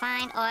gizmo will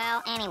find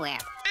oil anywhere.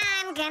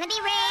 I'm gonna be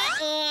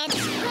red.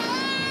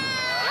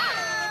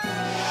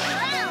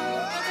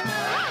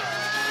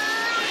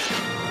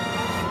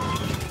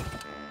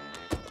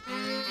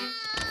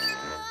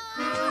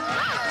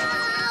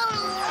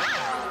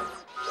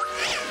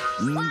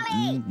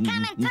 Wally,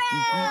 coming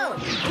through!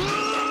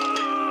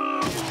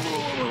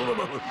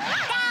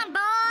 Down,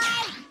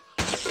 boy!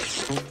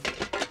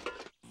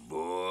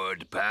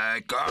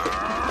 Woodpecker!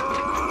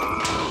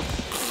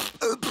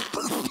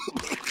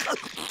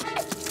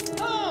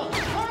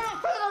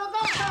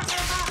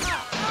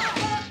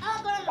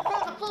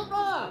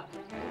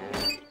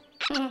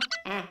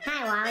 Hi,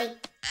 Wally.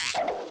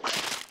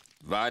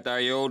 What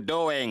are you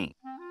doing?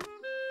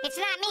 It's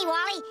not me,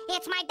 Wally.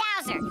 It's my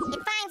dowser.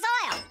 It finds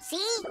oil.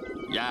 See?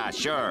 Yeah,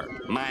 sure.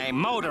 My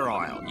motor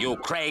oil, you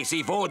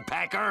crazy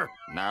woodpecker.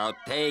 Now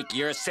take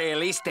your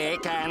silly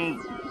stick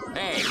and...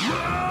 Hey!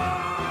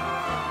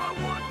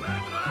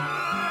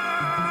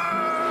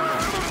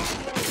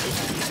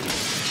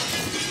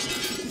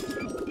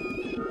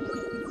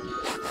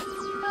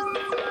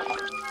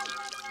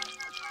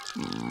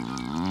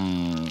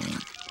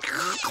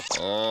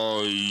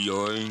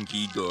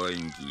 oinky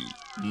doinky.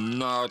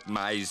 Not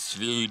my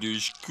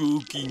Swedish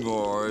cooking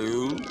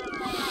oil.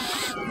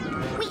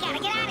 We gotta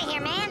get out of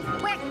here, man.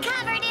 We're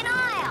covered in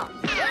oil.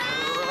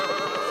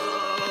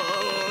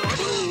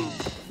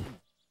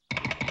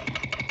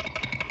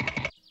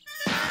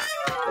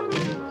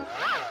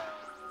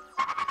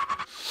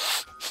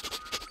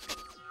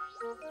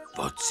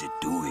 What's it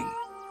doing?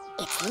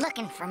 It's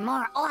looking for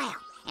more oil.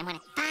 And when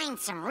it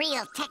finds some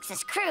real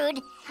Texas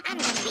crude, I'm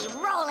gonna be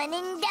rolling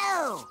in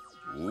dough.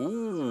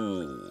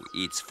 Ooh,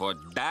 it's for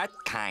that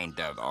kind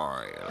of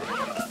oil.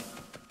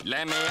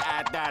 Let me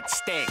add that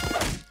stick.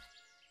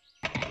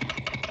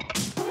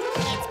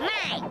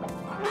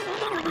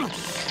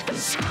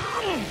 It's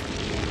mine.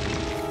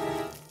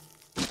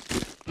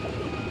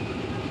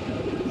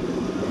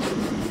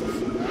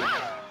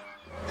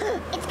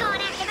 It's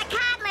going after the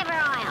cod liver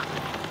oil.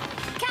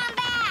 Come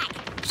back!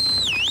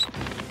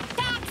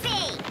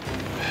 Taxi!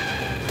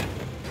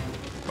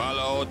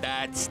 Follow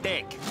that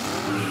stick.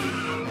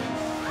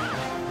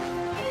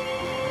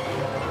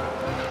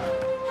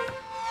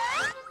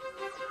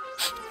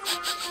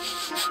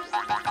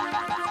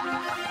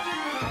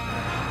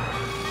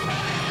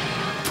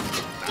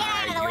 Get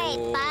out of the way,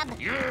 bub.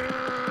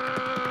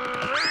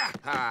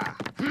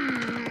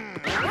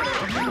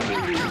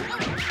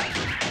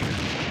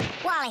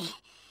 Wally,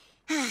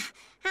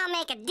 I'll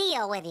make a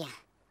deal with you.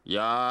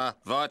 Yeah,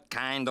 what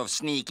kind of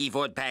sneaky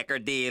woodpecker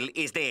deal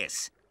is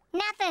this?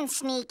 Nothing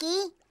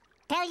sneaky.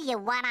 Tell you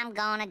what I'm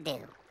gonna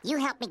do. You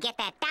help me get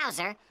that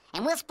dowser,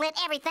 and we'll split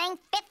everything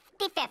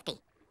 50-50.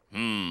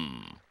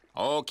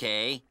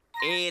 Okay,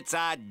 it's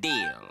a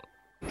deal.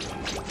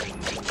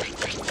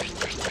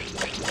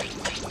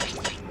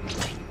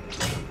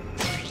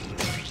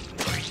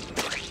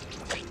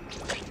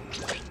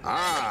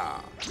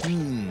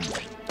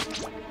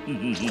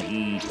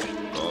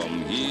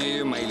 Come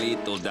here, my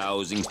little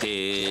dowsing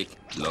stick.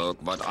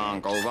 Look what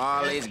Uncle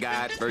Wally's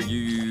got for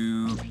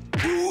you.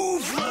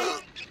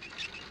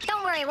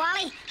 Don't worry,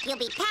 Wally. You'll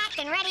be packed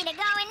and ready to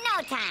go in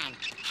no time.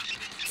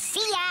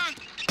 See ya!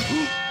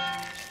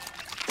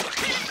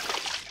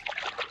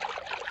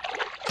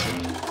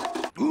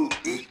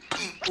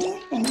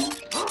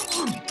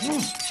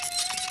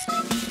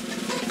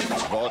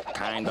 What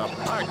kind of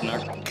partner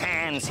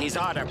cans his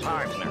other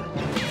partner?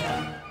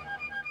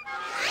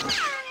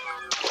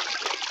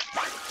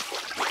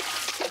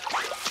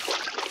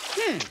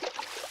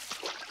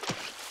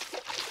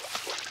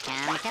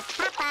 Come to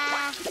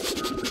Papa.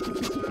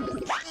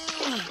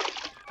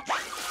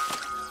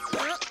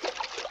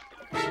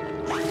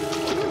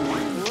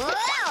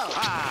 Whoa!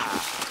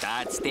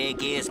 That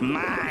stick is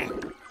mine.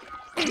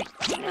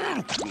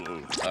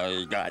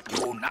 I got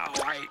you now.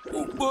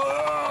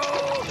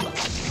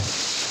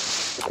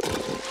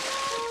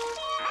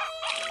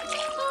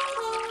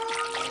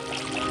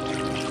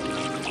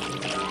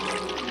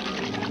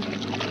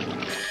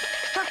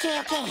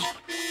 Okay.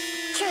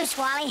 Truce,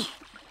 Wally.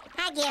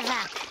 I give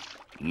up.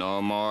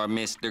 No more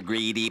Mr.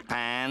 Greedy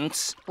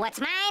Pants. What's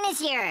mine is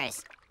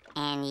yours,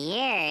 and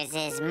yours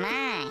is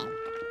mine.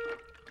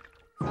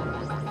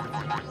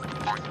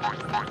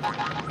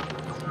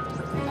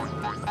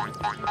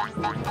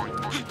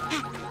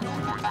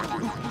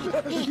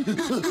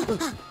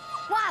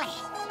 Wally,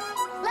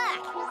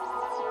 look.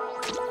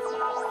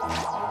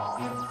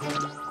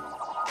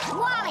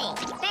 Wally,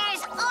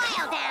 there's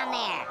oil down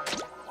there.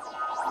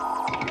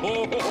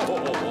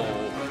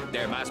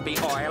 There must be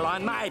oil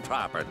on my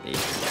property.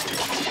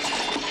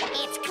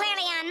 It's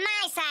clearly on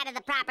my side of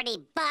the property,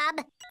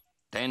 bub.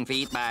 10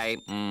 feet by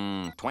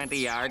 20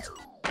 yards.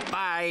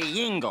 By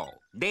Yingo,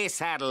 this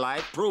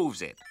satellite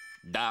proves it.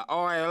 The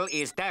oil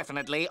is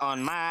definitely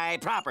on my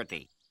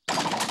property.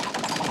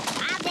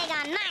 I'll dig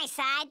on my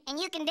side, and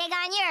you can dig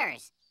on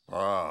yours.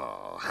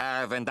 Oh,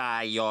 haven't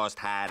I just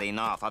had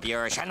enough of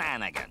your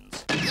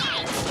shenanigans?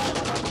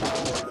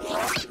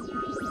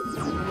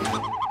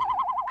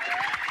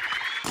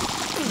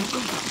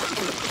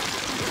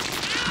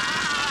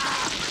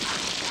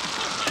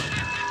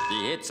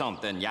 You hit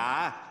something,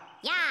 yeah?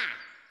 Yeah.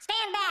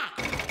 Stand back.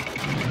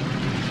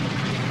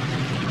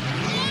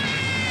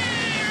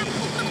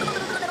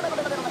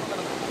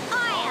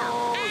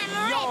 Oil. I'm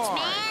rich,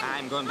 man.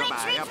 I'm going to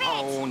buy a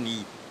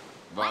pony.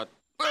 But...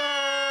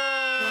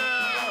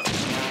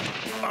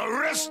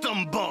 Arrest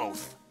them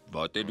both!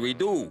 What did we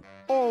do?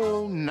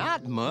 Oh,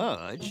 not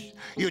much.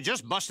 You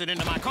just busted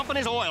into my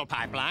company's oil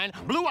pipeline,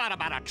 blew out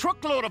about a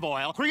truckload of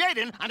oil,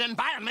 creating an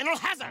environmental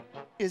hazard.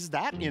 Is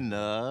that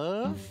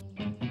enough?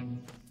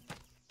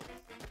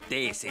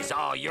 This is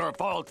all your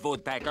fault,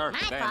 Woodpecker. My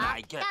Then fault?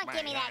 I get Don't my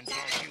give me that. hands on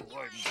you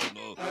wouldn't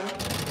know.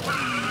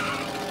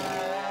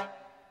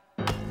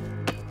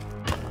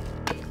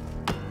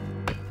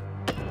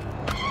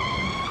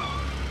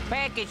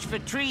 Package for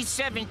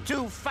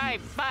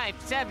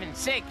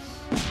 3725576.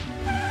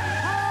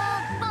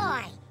 Oh,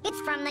 boy. It's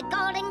from the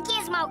Golden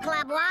Gizmo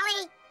Club,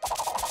 Wally.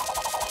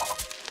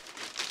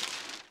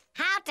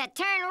 How to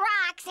turn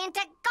rocks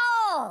into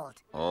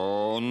gold.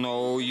 Oh,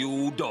 no,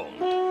 you don't.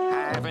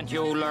 Haven't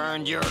you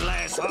learned your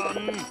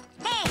lesson?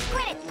 Hey,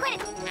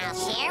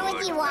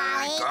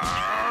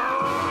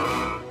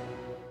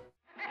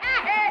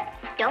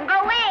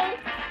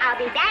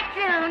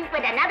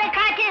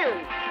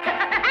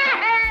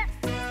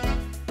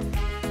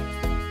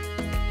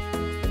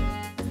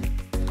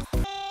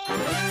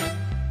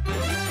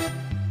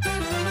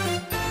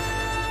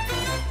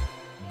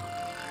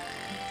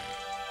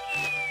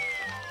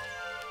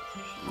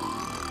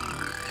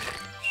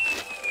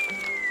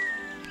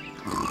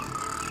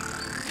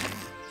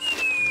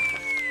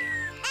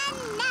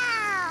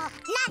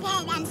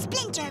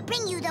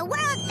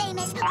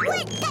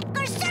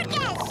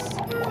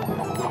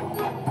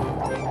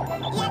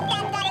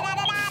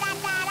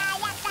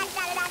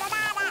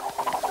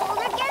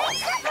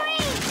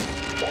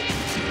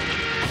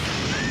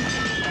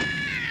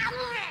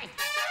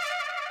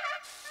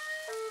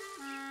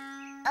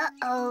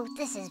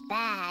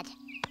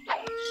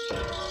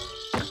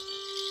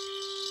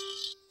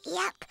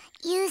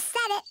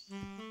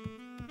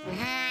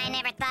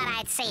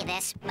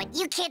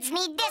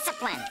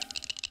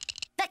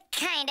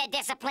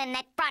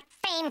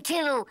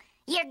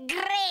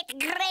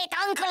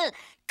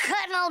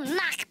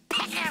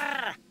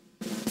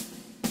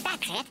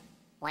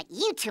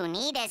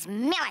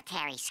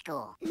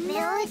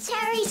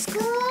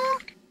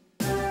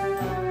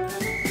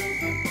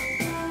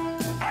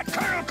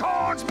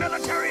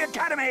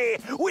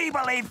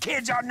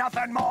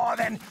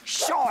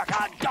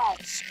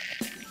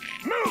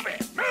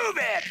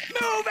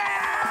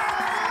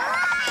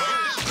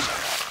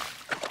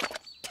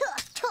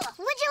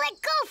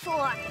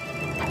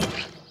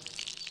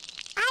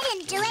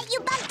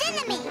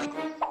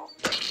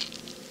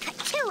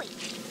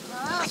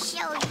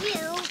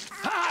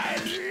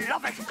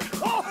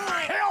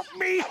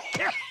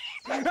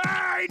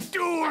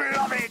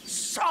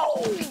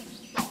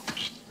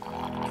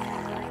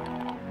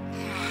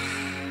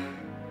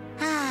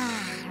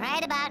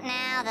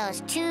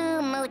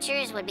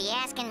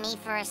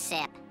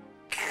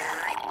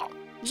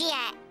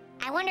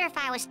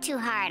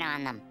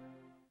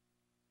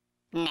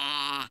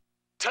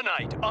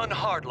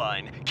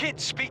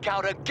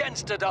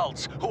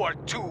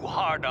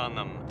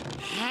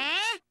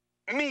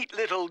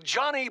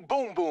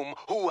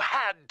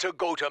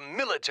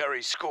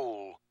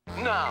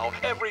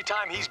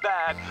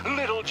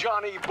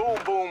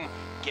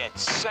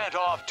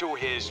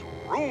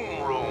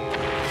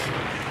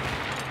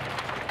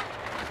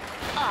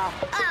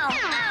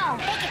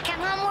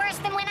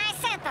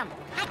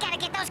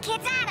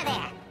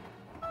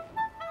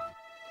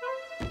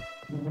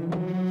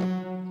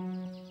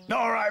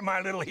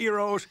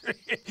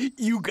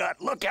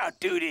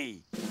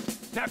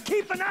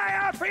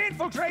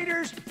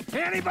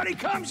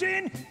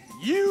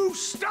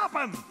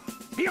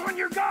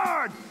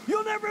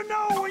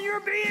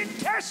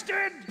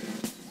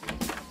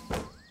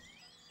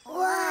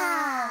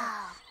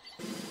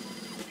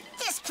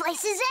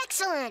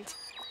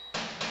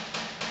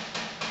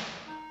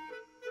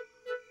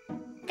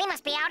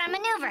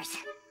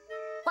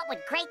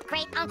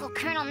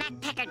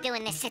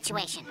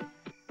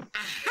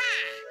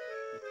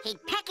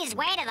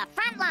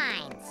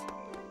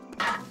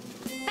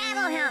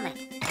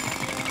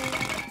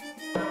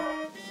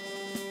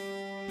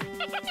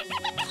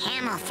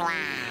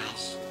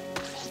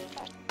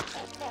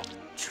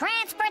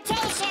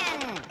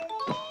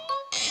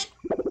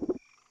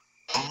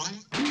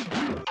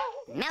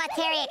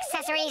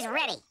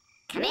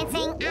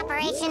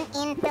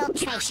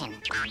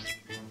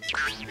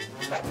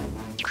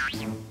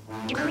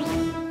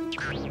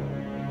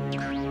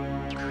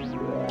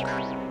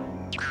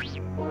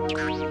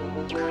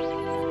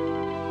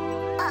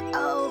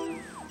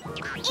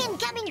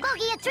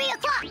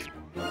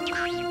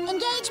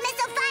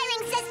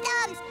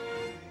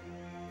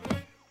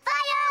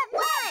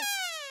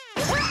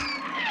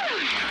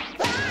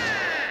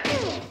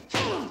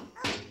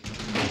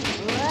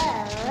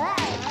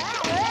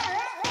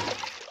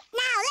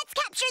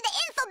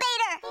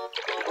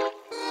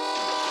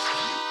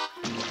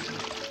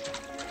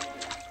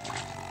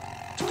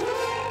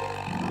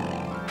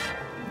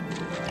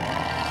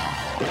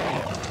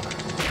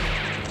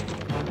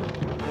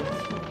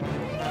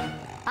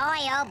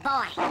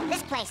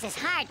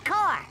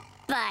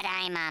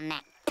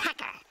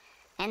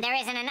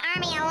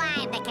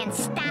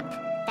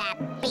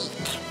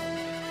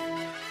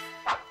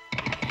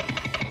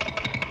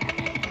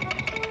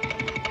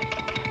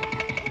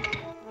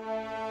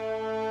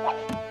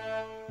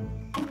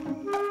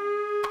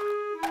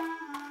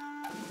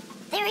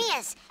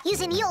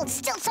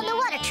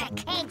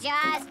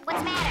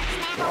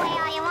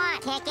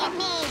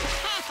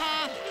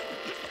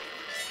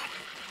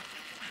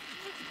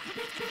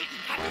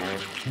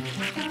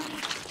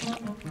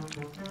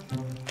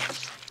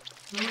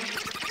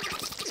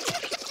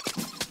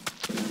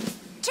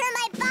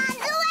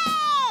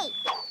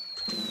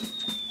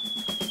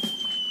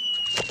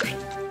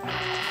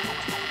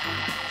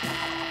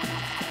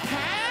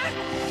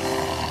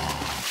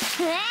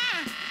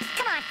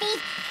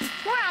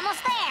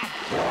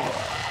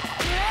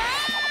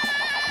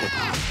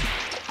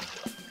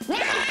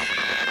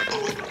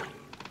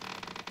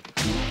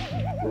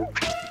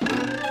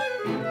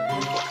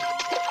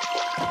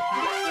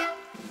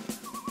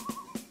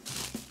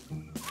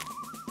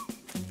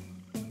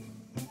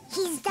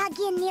 He's dug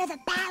in near the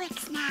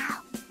barracks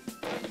now.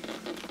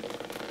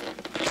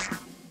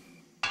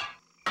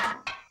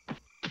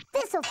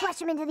 This'll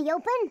flush him into the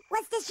open.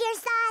 Worcestershire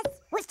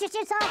sauce,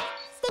 Worcestershire sauce,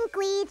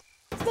 stinkweed,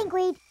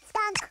 stinkweed,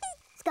 skunk,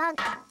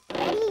 skunk.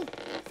 Ready?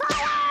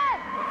 Fire!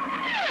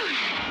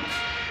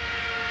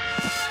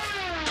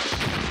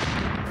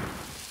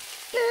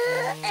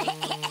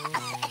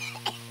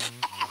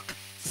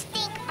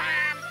 Stink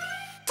bomb!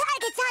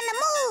 Target's on the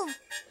move!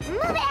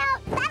 Move it out!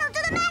 Battle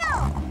to the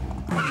metal!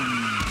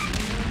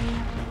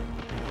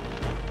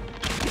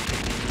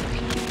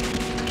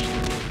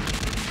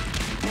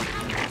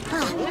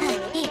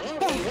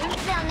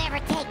 They'll never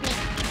take me.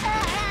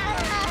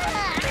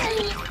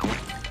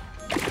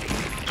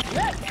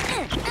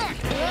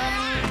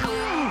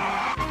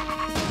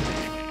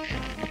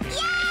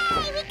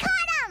 Yay! We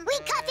caught him! We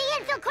caught the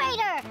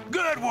infiltrator!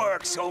 Good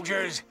work,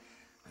 soldiers.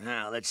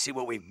 Now, let's see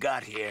what we've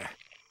got here.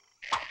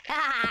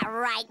 Ah,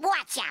 right.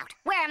 Watch out.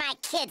 Where are my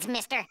kids,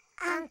 mister?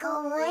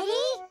 Uncle Woody?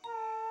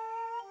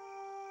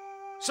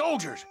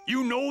 Soldiers,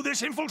 you know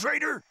this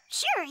infiltrator?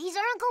 Sure, he's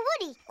our Uncle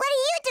Woody. What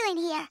are you doing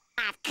here?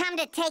 I've come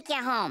to take you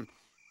home.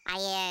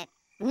 I,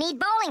 need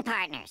bowling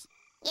partners.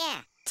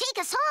 Yeah. Take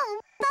us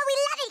home? But we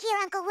love it here,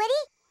 Uncle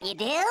Woody. You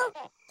do?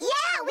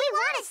 Yeah, we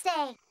want to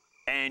stay.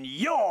 And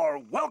you're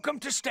welcome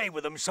to stay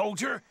with them,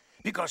 soldier,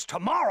 because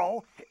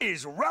tomorrow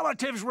is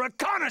Relatives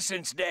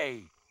Reconnaissance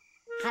Day.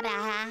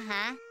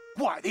 Huh?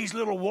 Why, these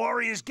little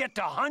warriors get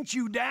to hunt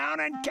you down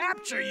and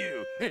capture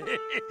you.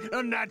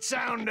 Doesn't that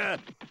sound,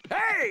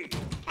 hey!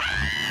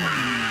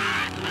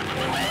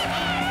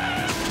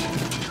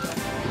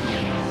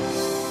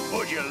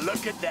 Would you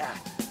look at that?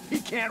 He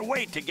can't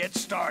wait to get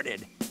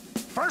started.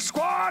 First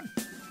squad,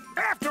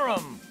 after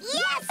him!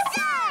 Yes,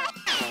 sir!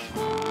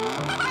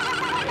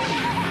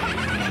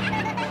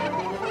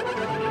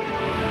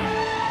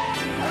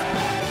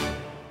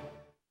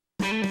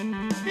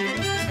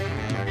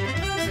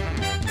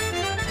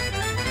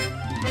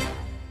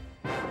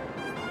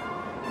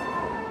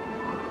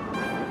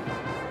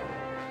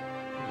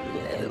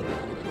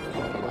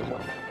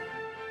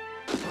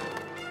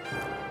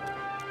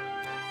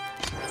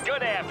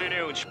 Good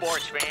afternoon,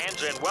 sports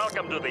fans, and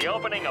welcome to the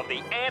opening of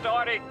the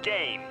Antarctic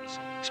Games,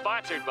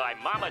 sponsored by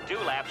Mama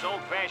Dewlap's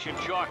old-fashioned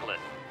chocolate.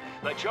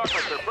 The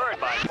chocolate preferred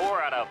by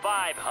 4 out of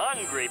 5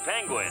 hungry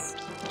penguins.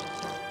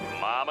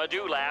 Mama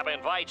Dewlap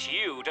invites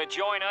you to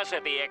join us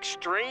at the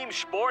extreme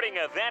sporting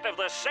event of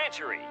the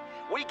century.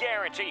 We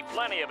guarantee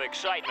plenty of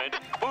excitement,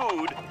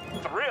 food,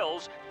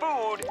 thrills,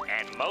 food,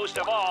 and most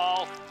of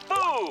all,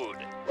 food.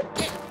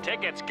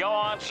 Tickets go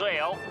on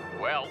sale,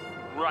 well,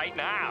 right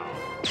now.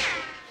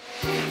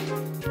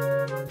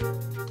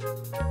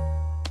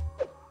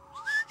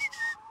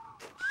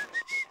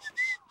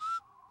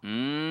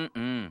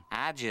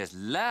 I just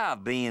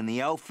love being the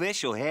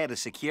official head of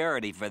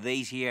security for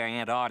these here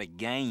Antarctic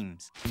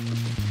Games.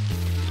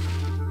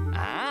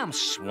 I'm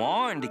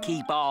sworn to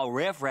keep all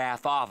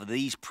riffraff off of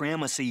these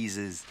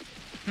premises.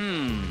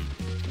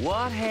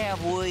 What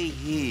have we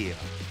here?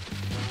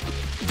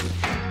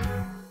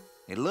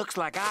 It looks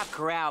like I've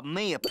corralled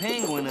me a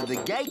penguin of the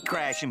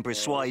gate-crashing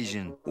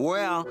persuasion.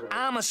 Well,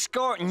 I'm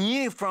escorting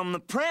you from the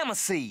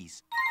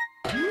premises.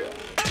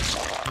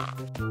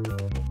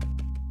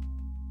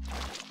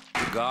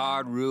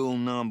 Guard rule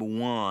number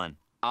 1.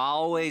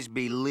 Always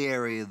be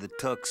leery of the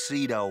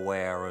tuxedo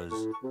wearers.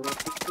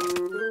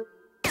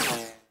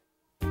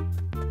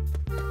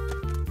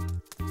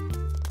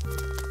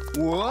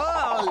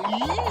 Whoa!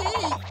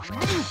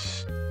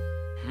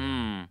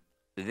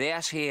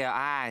 This here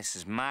ice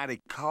is mighty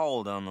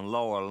cold on the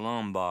lower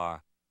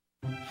lumbar.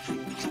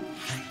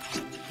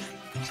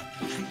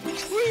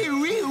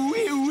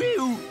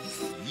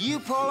 You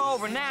pull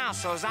over now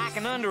so as I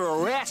can under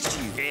arrest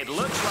you. It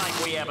looks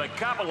like we have a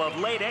couple of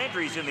late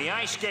entries in the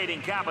ice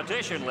skating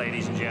competition,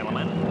 ladies and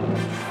gentlemen.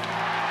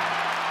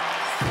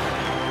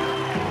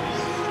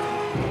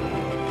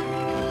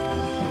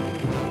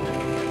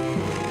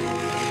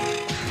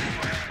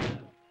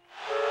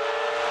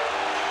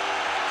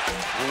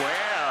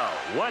 Well,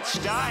 what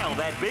style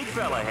that big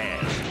fella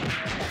has.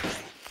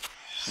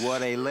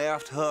 What a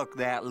left hook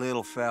that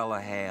little fella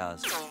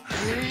has.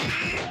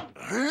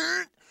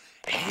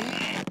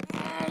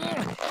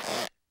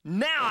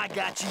 Now I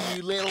got you,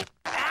 you little...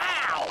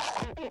 Ow!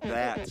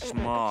 That's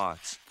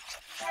smart.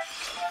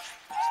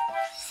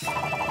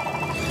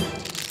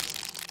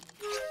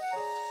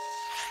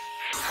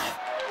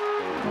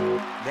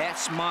 That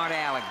smart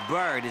aleck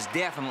bird is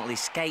definitely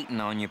skating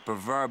on your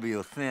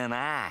proverbial thin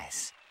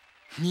ice.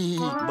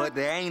 But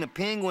there ain't a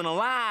penguin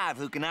alive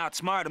who can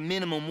outsmart a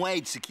minimum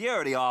wage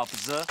security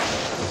officer.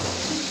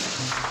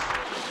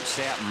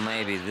 Except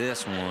maybe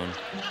this one.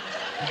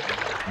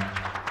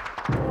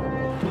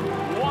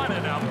 What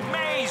an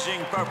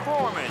amazing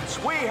performance!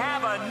 We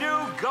have a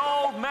new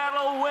gold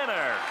medal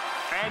winner!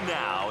 And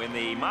now, in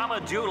the Mama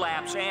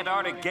Dewlap's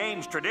Antarctic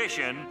Games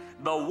tradition,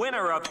 the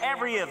winner of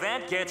every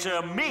event gets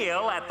a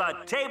meal at the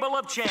Table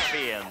of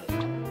Champions.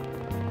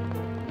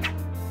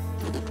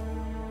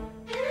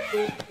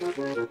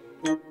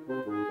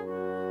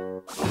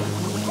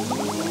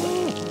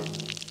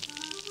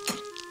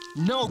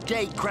 No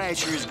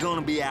gatecrasher is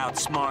gonna be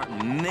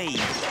outsmarting me.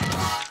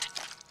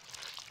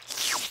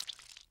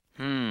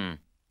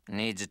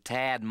 Needs a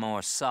tad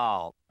more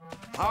salt.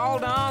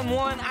 Hold on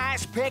one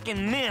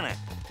ice-picking minute.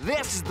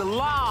 This is the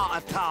law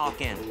of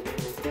talking.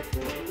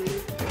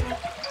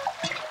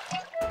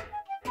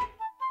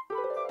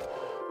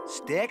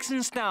 Sticks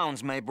and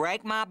stones may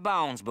break my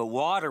bones, but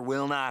water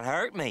will not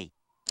hurt me.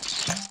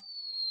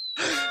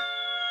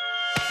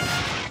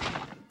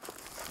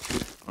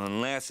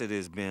 Unless it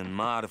has been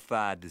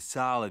modified to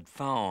solid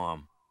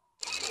form.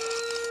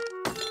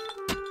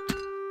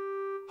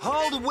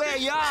 Hold it where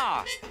you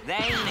are! There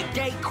ain't a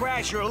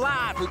gatecrasher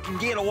alive who can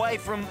get away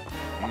from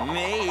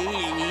me.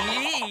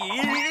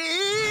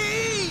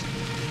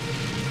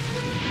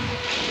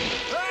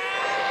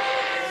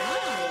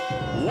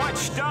 What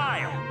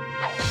style?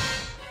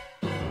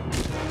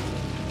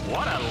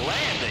 What a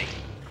landing!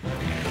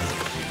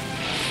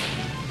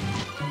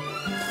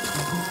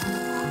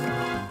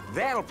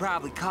 That'll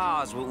probably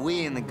cause what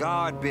we in the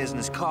guard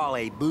business call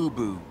a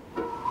boo-boo.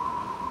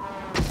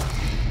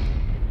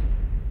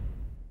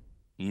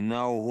 You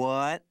know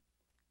what?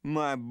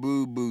 My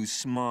boo-boo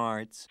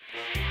smarts.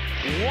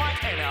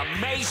 What an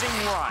amazing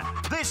run!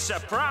 This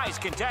surprise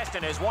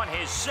contestant has won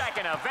his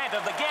second event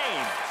of the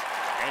games.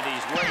 And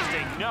he's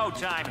wasting no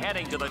time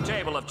heading to the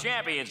table of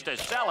champions to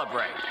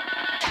celebrate.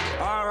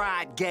 All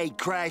right,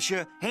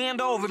 gatecrasher, hand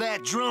over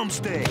that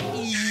drumstick.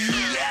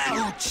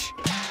 Ouch!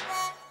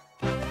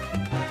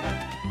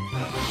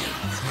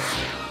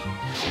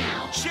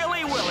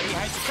 Chilly Willy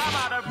has come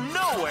out of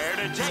nowhere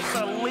to take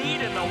the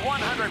lead in the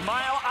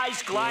 100-mile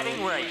ice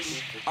gliding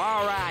race.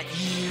 All right,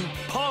 you,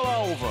 pull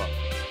over.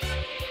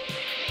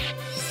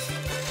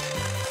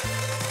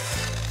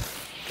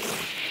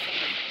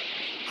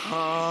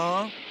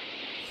 Huh?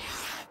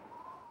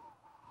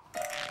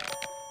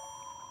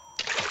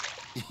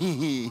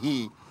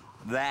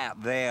 That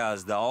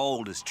there's the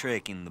oldest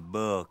trick in the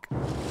book.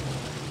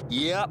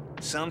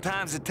 Yep,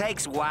 sometimes it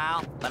takes a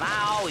while, but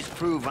I always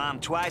prove I'm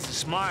twice as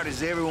smart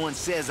as everyone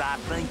says I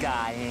think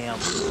I am.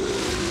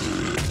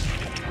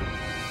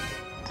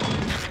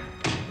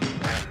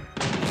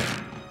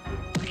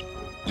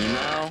 You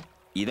know,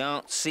 you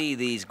don't see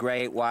these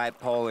great white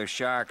polar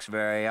sharks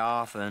very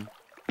often.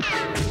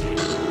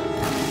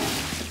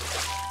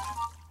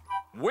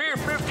 We're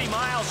 50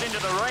 miles into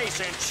the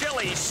race, and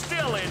Chili's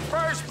still in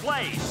first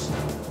place.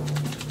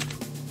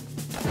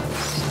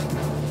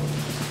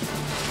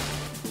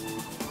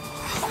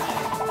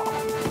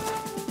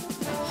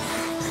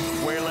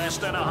 We're less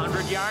than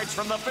 100 yards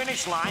from the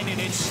finish line, and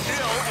it's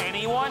still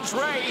anyone's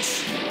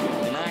race.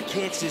 When I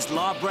catch this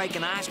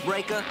law-breaking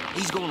icebreaker,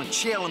 he's gonna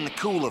chill in the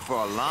cooler for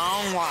a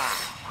long while.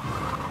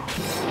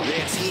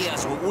 This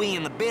here's what we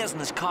in the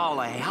business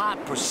call a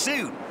hot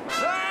pursuit.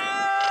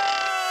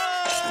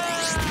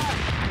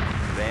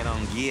 They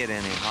don't get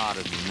any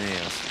hotter than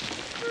this.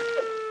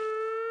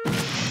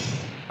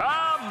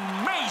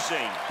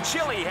 Amazing!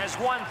 Chili has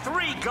won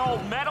 3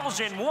 gold medals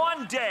in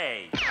one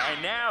day.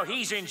 And now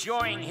he's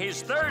enjoying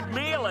his 3rd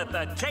meal at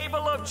the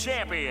table of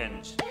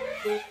champions.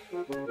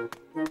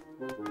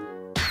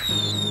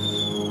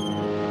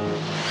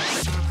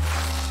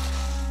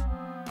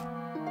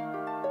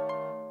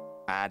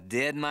 I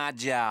did my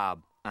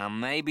job. I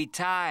may be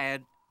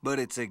tired, but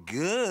it's a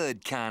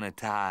good kind of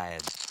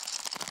tired.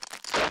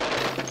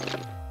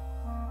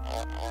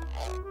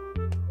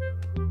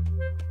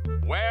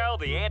 Well,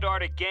 the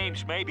Antarctic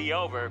Games may be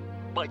over,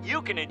 but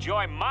you can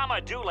enjoy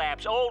Mama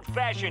Dewlap's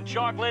old-fashioned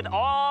chocolate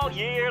all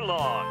year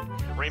long.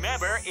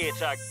 Remember,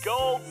 it's a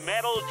gold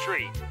medal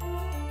treat.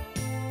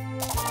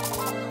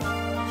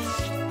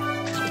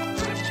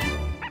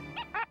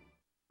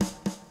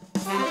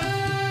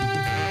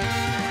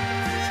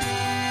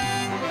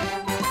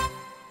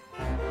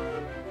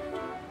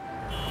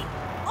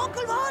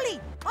 Uncle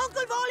Wally!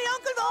 Uncle Wally!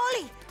 Uncle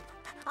Wally!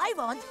 I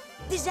want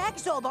the Zack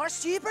Zobar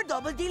Super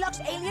Double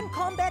Deluxe Alien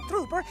Combat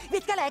Trooper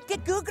with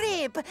Galactic Goo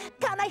Grip.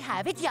 Can I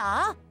have it,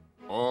 yeah?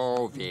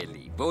 Oh,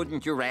 Willie,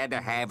 wouldn't you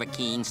rather have a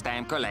keen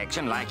stamp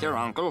collection like your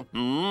uncle,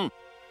 hmm?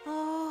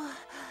 Oh...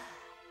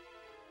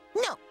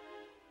 No.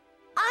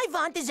 I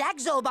want the Zack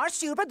Zobar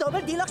Super Double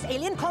Deluxe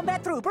Alien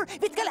Combat Trooper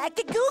with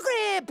Galactic Goo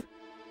Grip.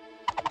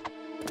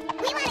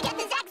 We want to get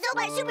the Zack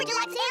Zobar Super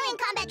Deluxe Alien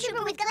Combat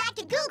Trooper with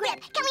Galactic Goo Grip.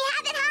 Can we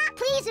have it, huh?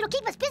 Please, it'll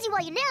keep us busy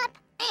while you nap.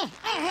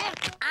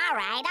 All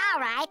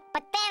right,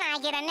 but then I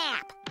get a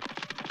nap.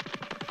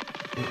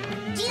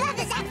 Do you have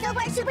the Zack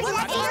Zobar Super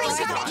Deluxe Alien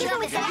Combat Trooper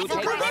with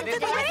Galactic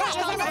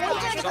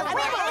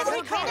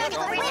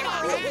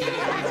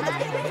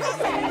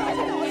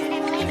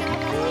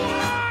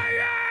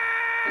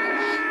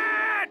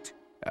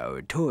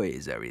Our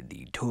toys are in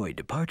the toy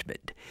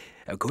department.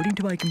 According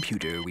to my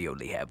computer, we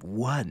only have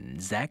one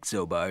Zack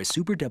Zobar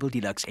Super Double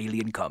Deluxe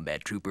Alien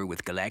Combat Trooper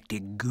with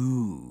Galactic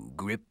Goo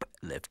Grip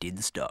left in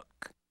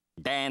stock.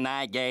 Then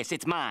I guess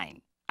it's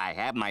mine. I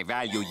have my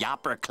Value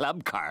Yopper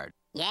Club card.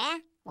 Yeah?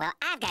 Well,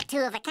 I've got 2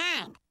 of a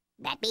kind.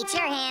 That beats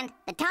your hand.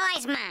 The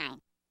toy's mine.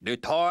 The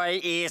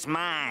toy is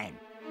mine.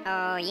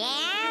 Oh,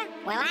 yeah?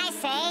 Well, I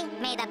say,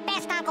 may the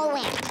best uncle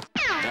win.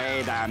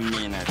 Wait a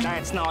minute.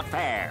 That's not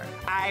fair.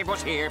 I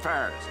was here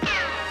first.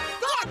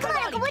 Yeah, come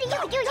on, Uncle Woody, you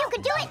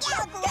can do it.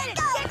 Yeah,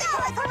 get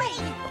it for me.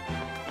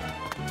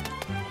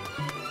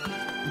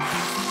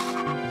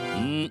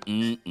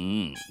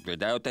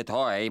 Without the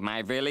toy,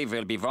 my Willie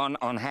will be one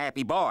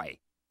unhappy boy.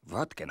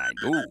 What can I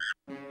do?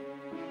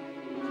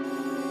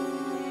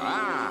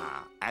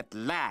 Ah, at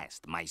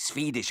last, my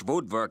Swedish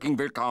woodworking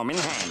will come in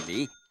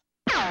handy.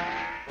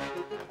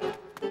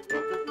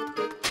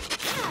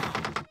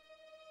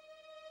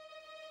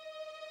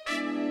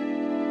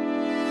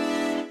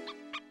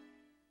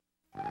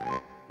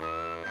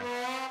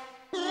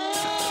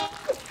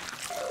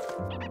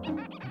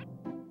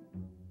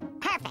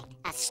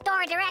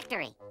 Store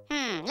directory.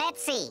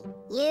 Let's see.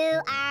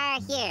 You are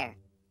here.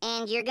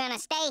 And you're gonna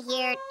stay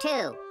here,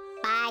 too.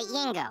 By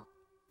Yingo.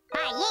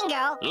 By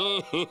Yingo?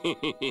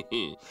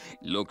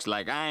 Looks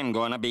like I'm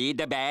gonna be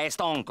the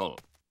best uncle.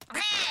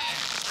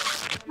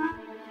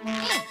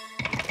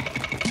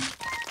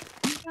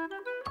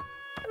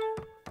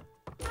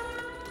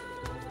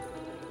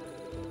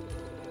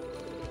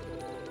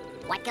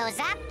 What goes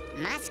up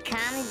must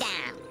come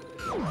down.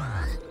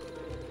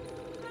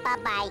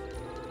 Bye-bye.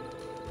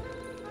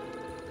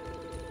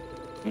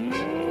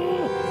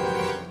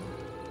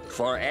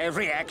 For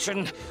every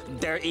action,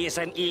 there is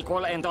an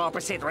equal and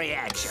opposite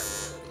reaction.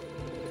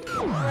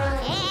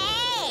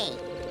 Hey!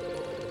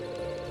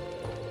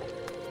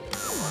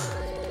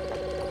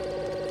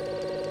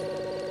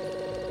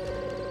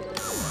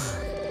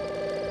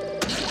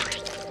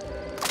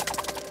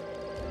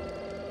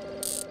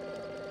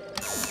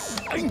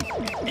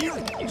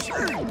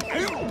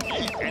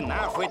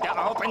 Enough with the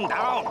up and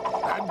down.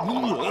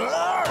 Going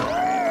up.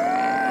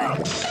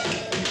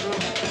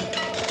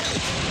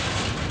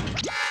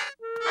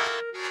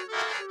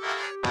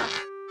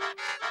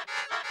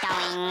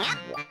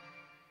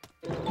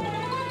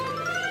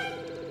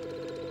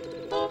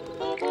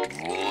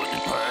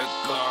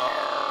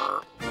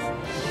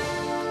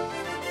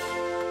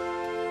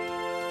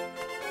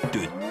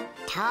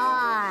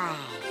 Toy.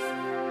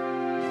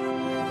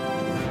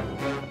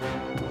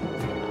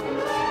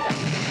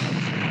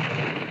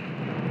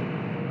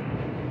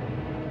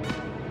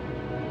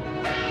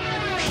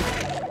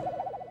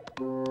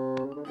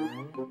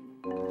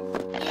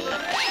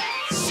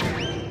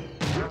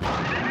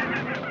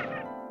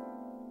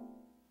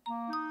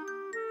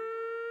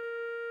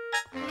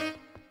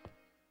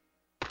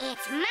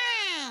 It's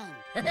mine!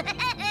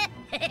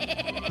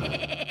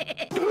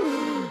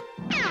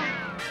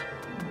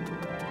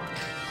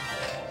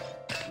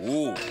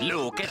 Ooh,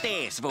 look at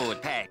this,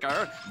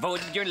 Woodpecker.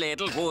 Wouldn't your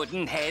little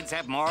wooden heads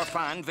have more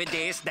fun with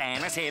this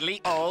than a silly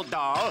old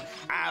doll?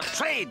 I'll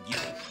trade you.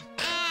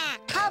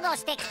 Pogo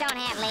sticks don't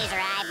have laser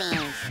eye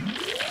beams.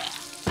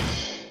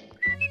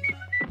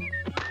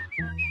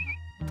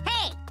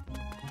 Hey!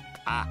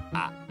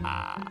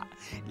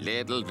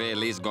 Little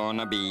Willie's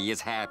gonna be as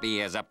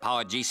happy as a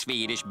podgy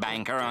Swedish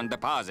banker on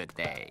deposit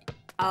day.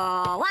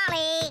 Oh,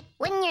 Wally,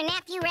 wouldn't your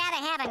nephew rather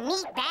have a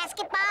neat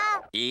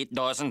basketball? It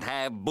doesn't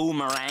have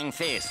boomerang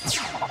fists.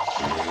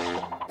 Whoa!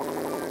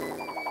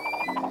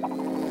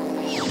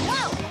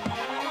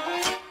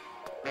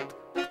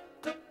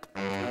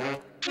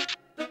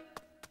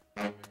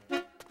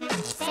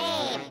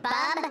 Say,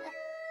 bub.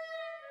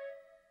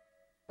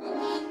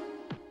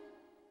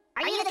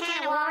 Are you the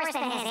kind of walrus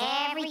that has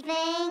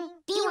everything?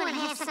 Do you want to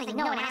have something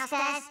no one else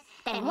does?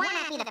 Then why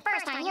not be the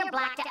first on your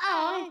block to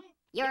own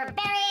your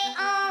very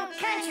own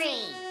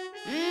country?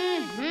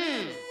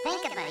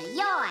 Think of the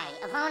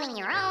joy of owning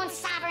your own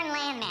sovereign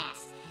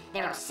landmass.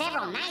 There are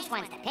several nice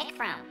ones to pick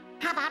from.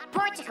 How about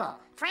Portugal,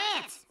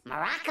 France,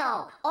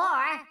 Morocco,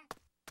 or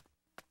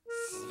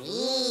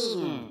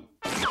Sweden?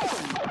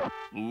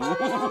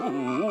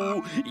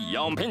 Ooh,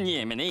 Jumpin'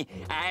 Jiminy.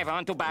 I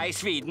want to buy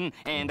Sweden,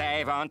 and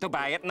I want to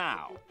buy it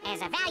now.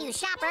 As a value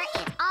shopper,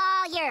 it's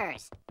all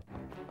yours.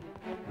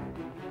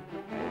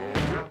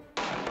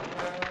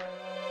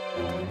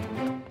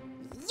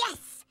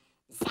 Yes!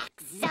 Zach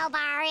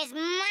Zobar is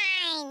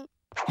mine!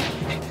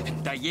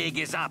 The jig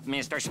is up,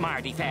 Mr.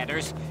 Smarty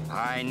Feathers.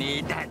 I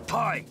need that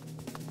toy.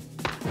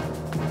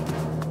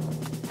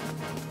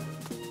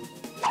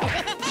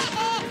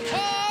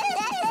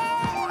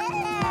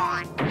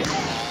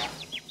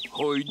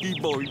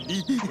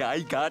 Hoity-boity, I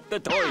got the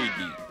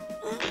toy-y.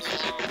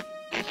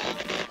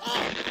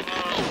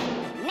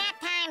 Nap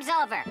time's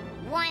over.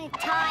 One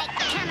toy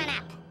coming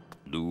up.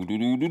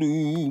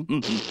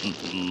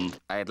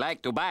 I'd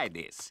like to buy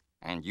this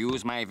and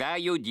use my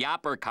valued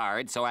Yopper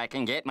card so I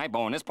can get my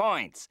bonus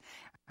points.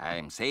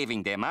 I'm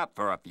saving them up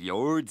for a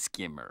fjord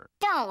skimmer.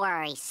 Don't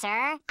worry,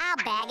 sir. I'll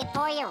bag it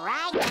for you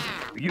right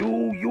now.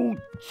 You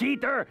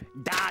cheater!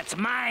 That's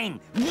mine!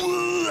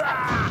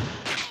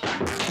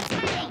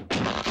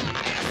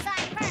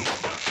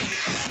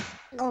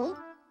 Oh.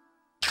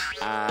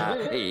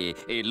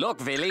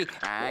 Look, Willie,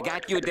 I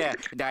got you the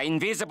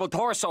invisible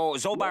torso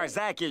Zobar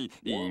Zakil.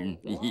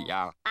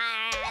 Yeah.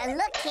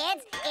 Look,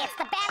 kids, it's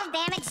the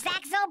battle-damaged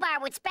Zach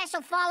Zobar with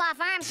special fall-off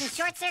arms and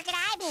short-circuit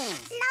eye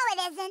beams. No, it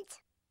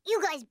isn't. You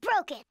guys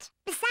broke it.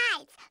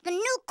 Besides, the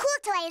new cool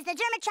toy is the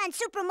Germatron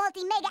Super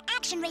Multi-Mega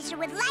Action Racer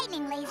with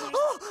lightning lasers.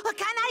 Oh,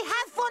 can I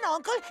have fun,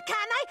 Uncle? Can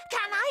I?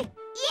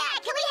 Yeah,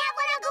 can we have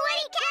one, Uncle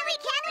Woody? Can we?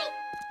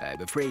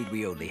 I'm afraid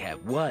we only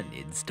have one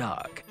in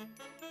stock.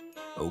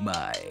 Oh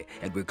my,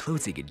 and we're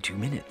closing in 2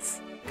 minutes.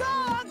 Go,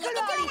 Uncle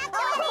Ollie!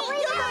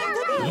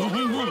 Oh,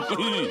 you're going to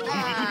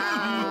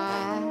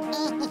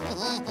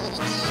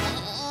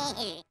be...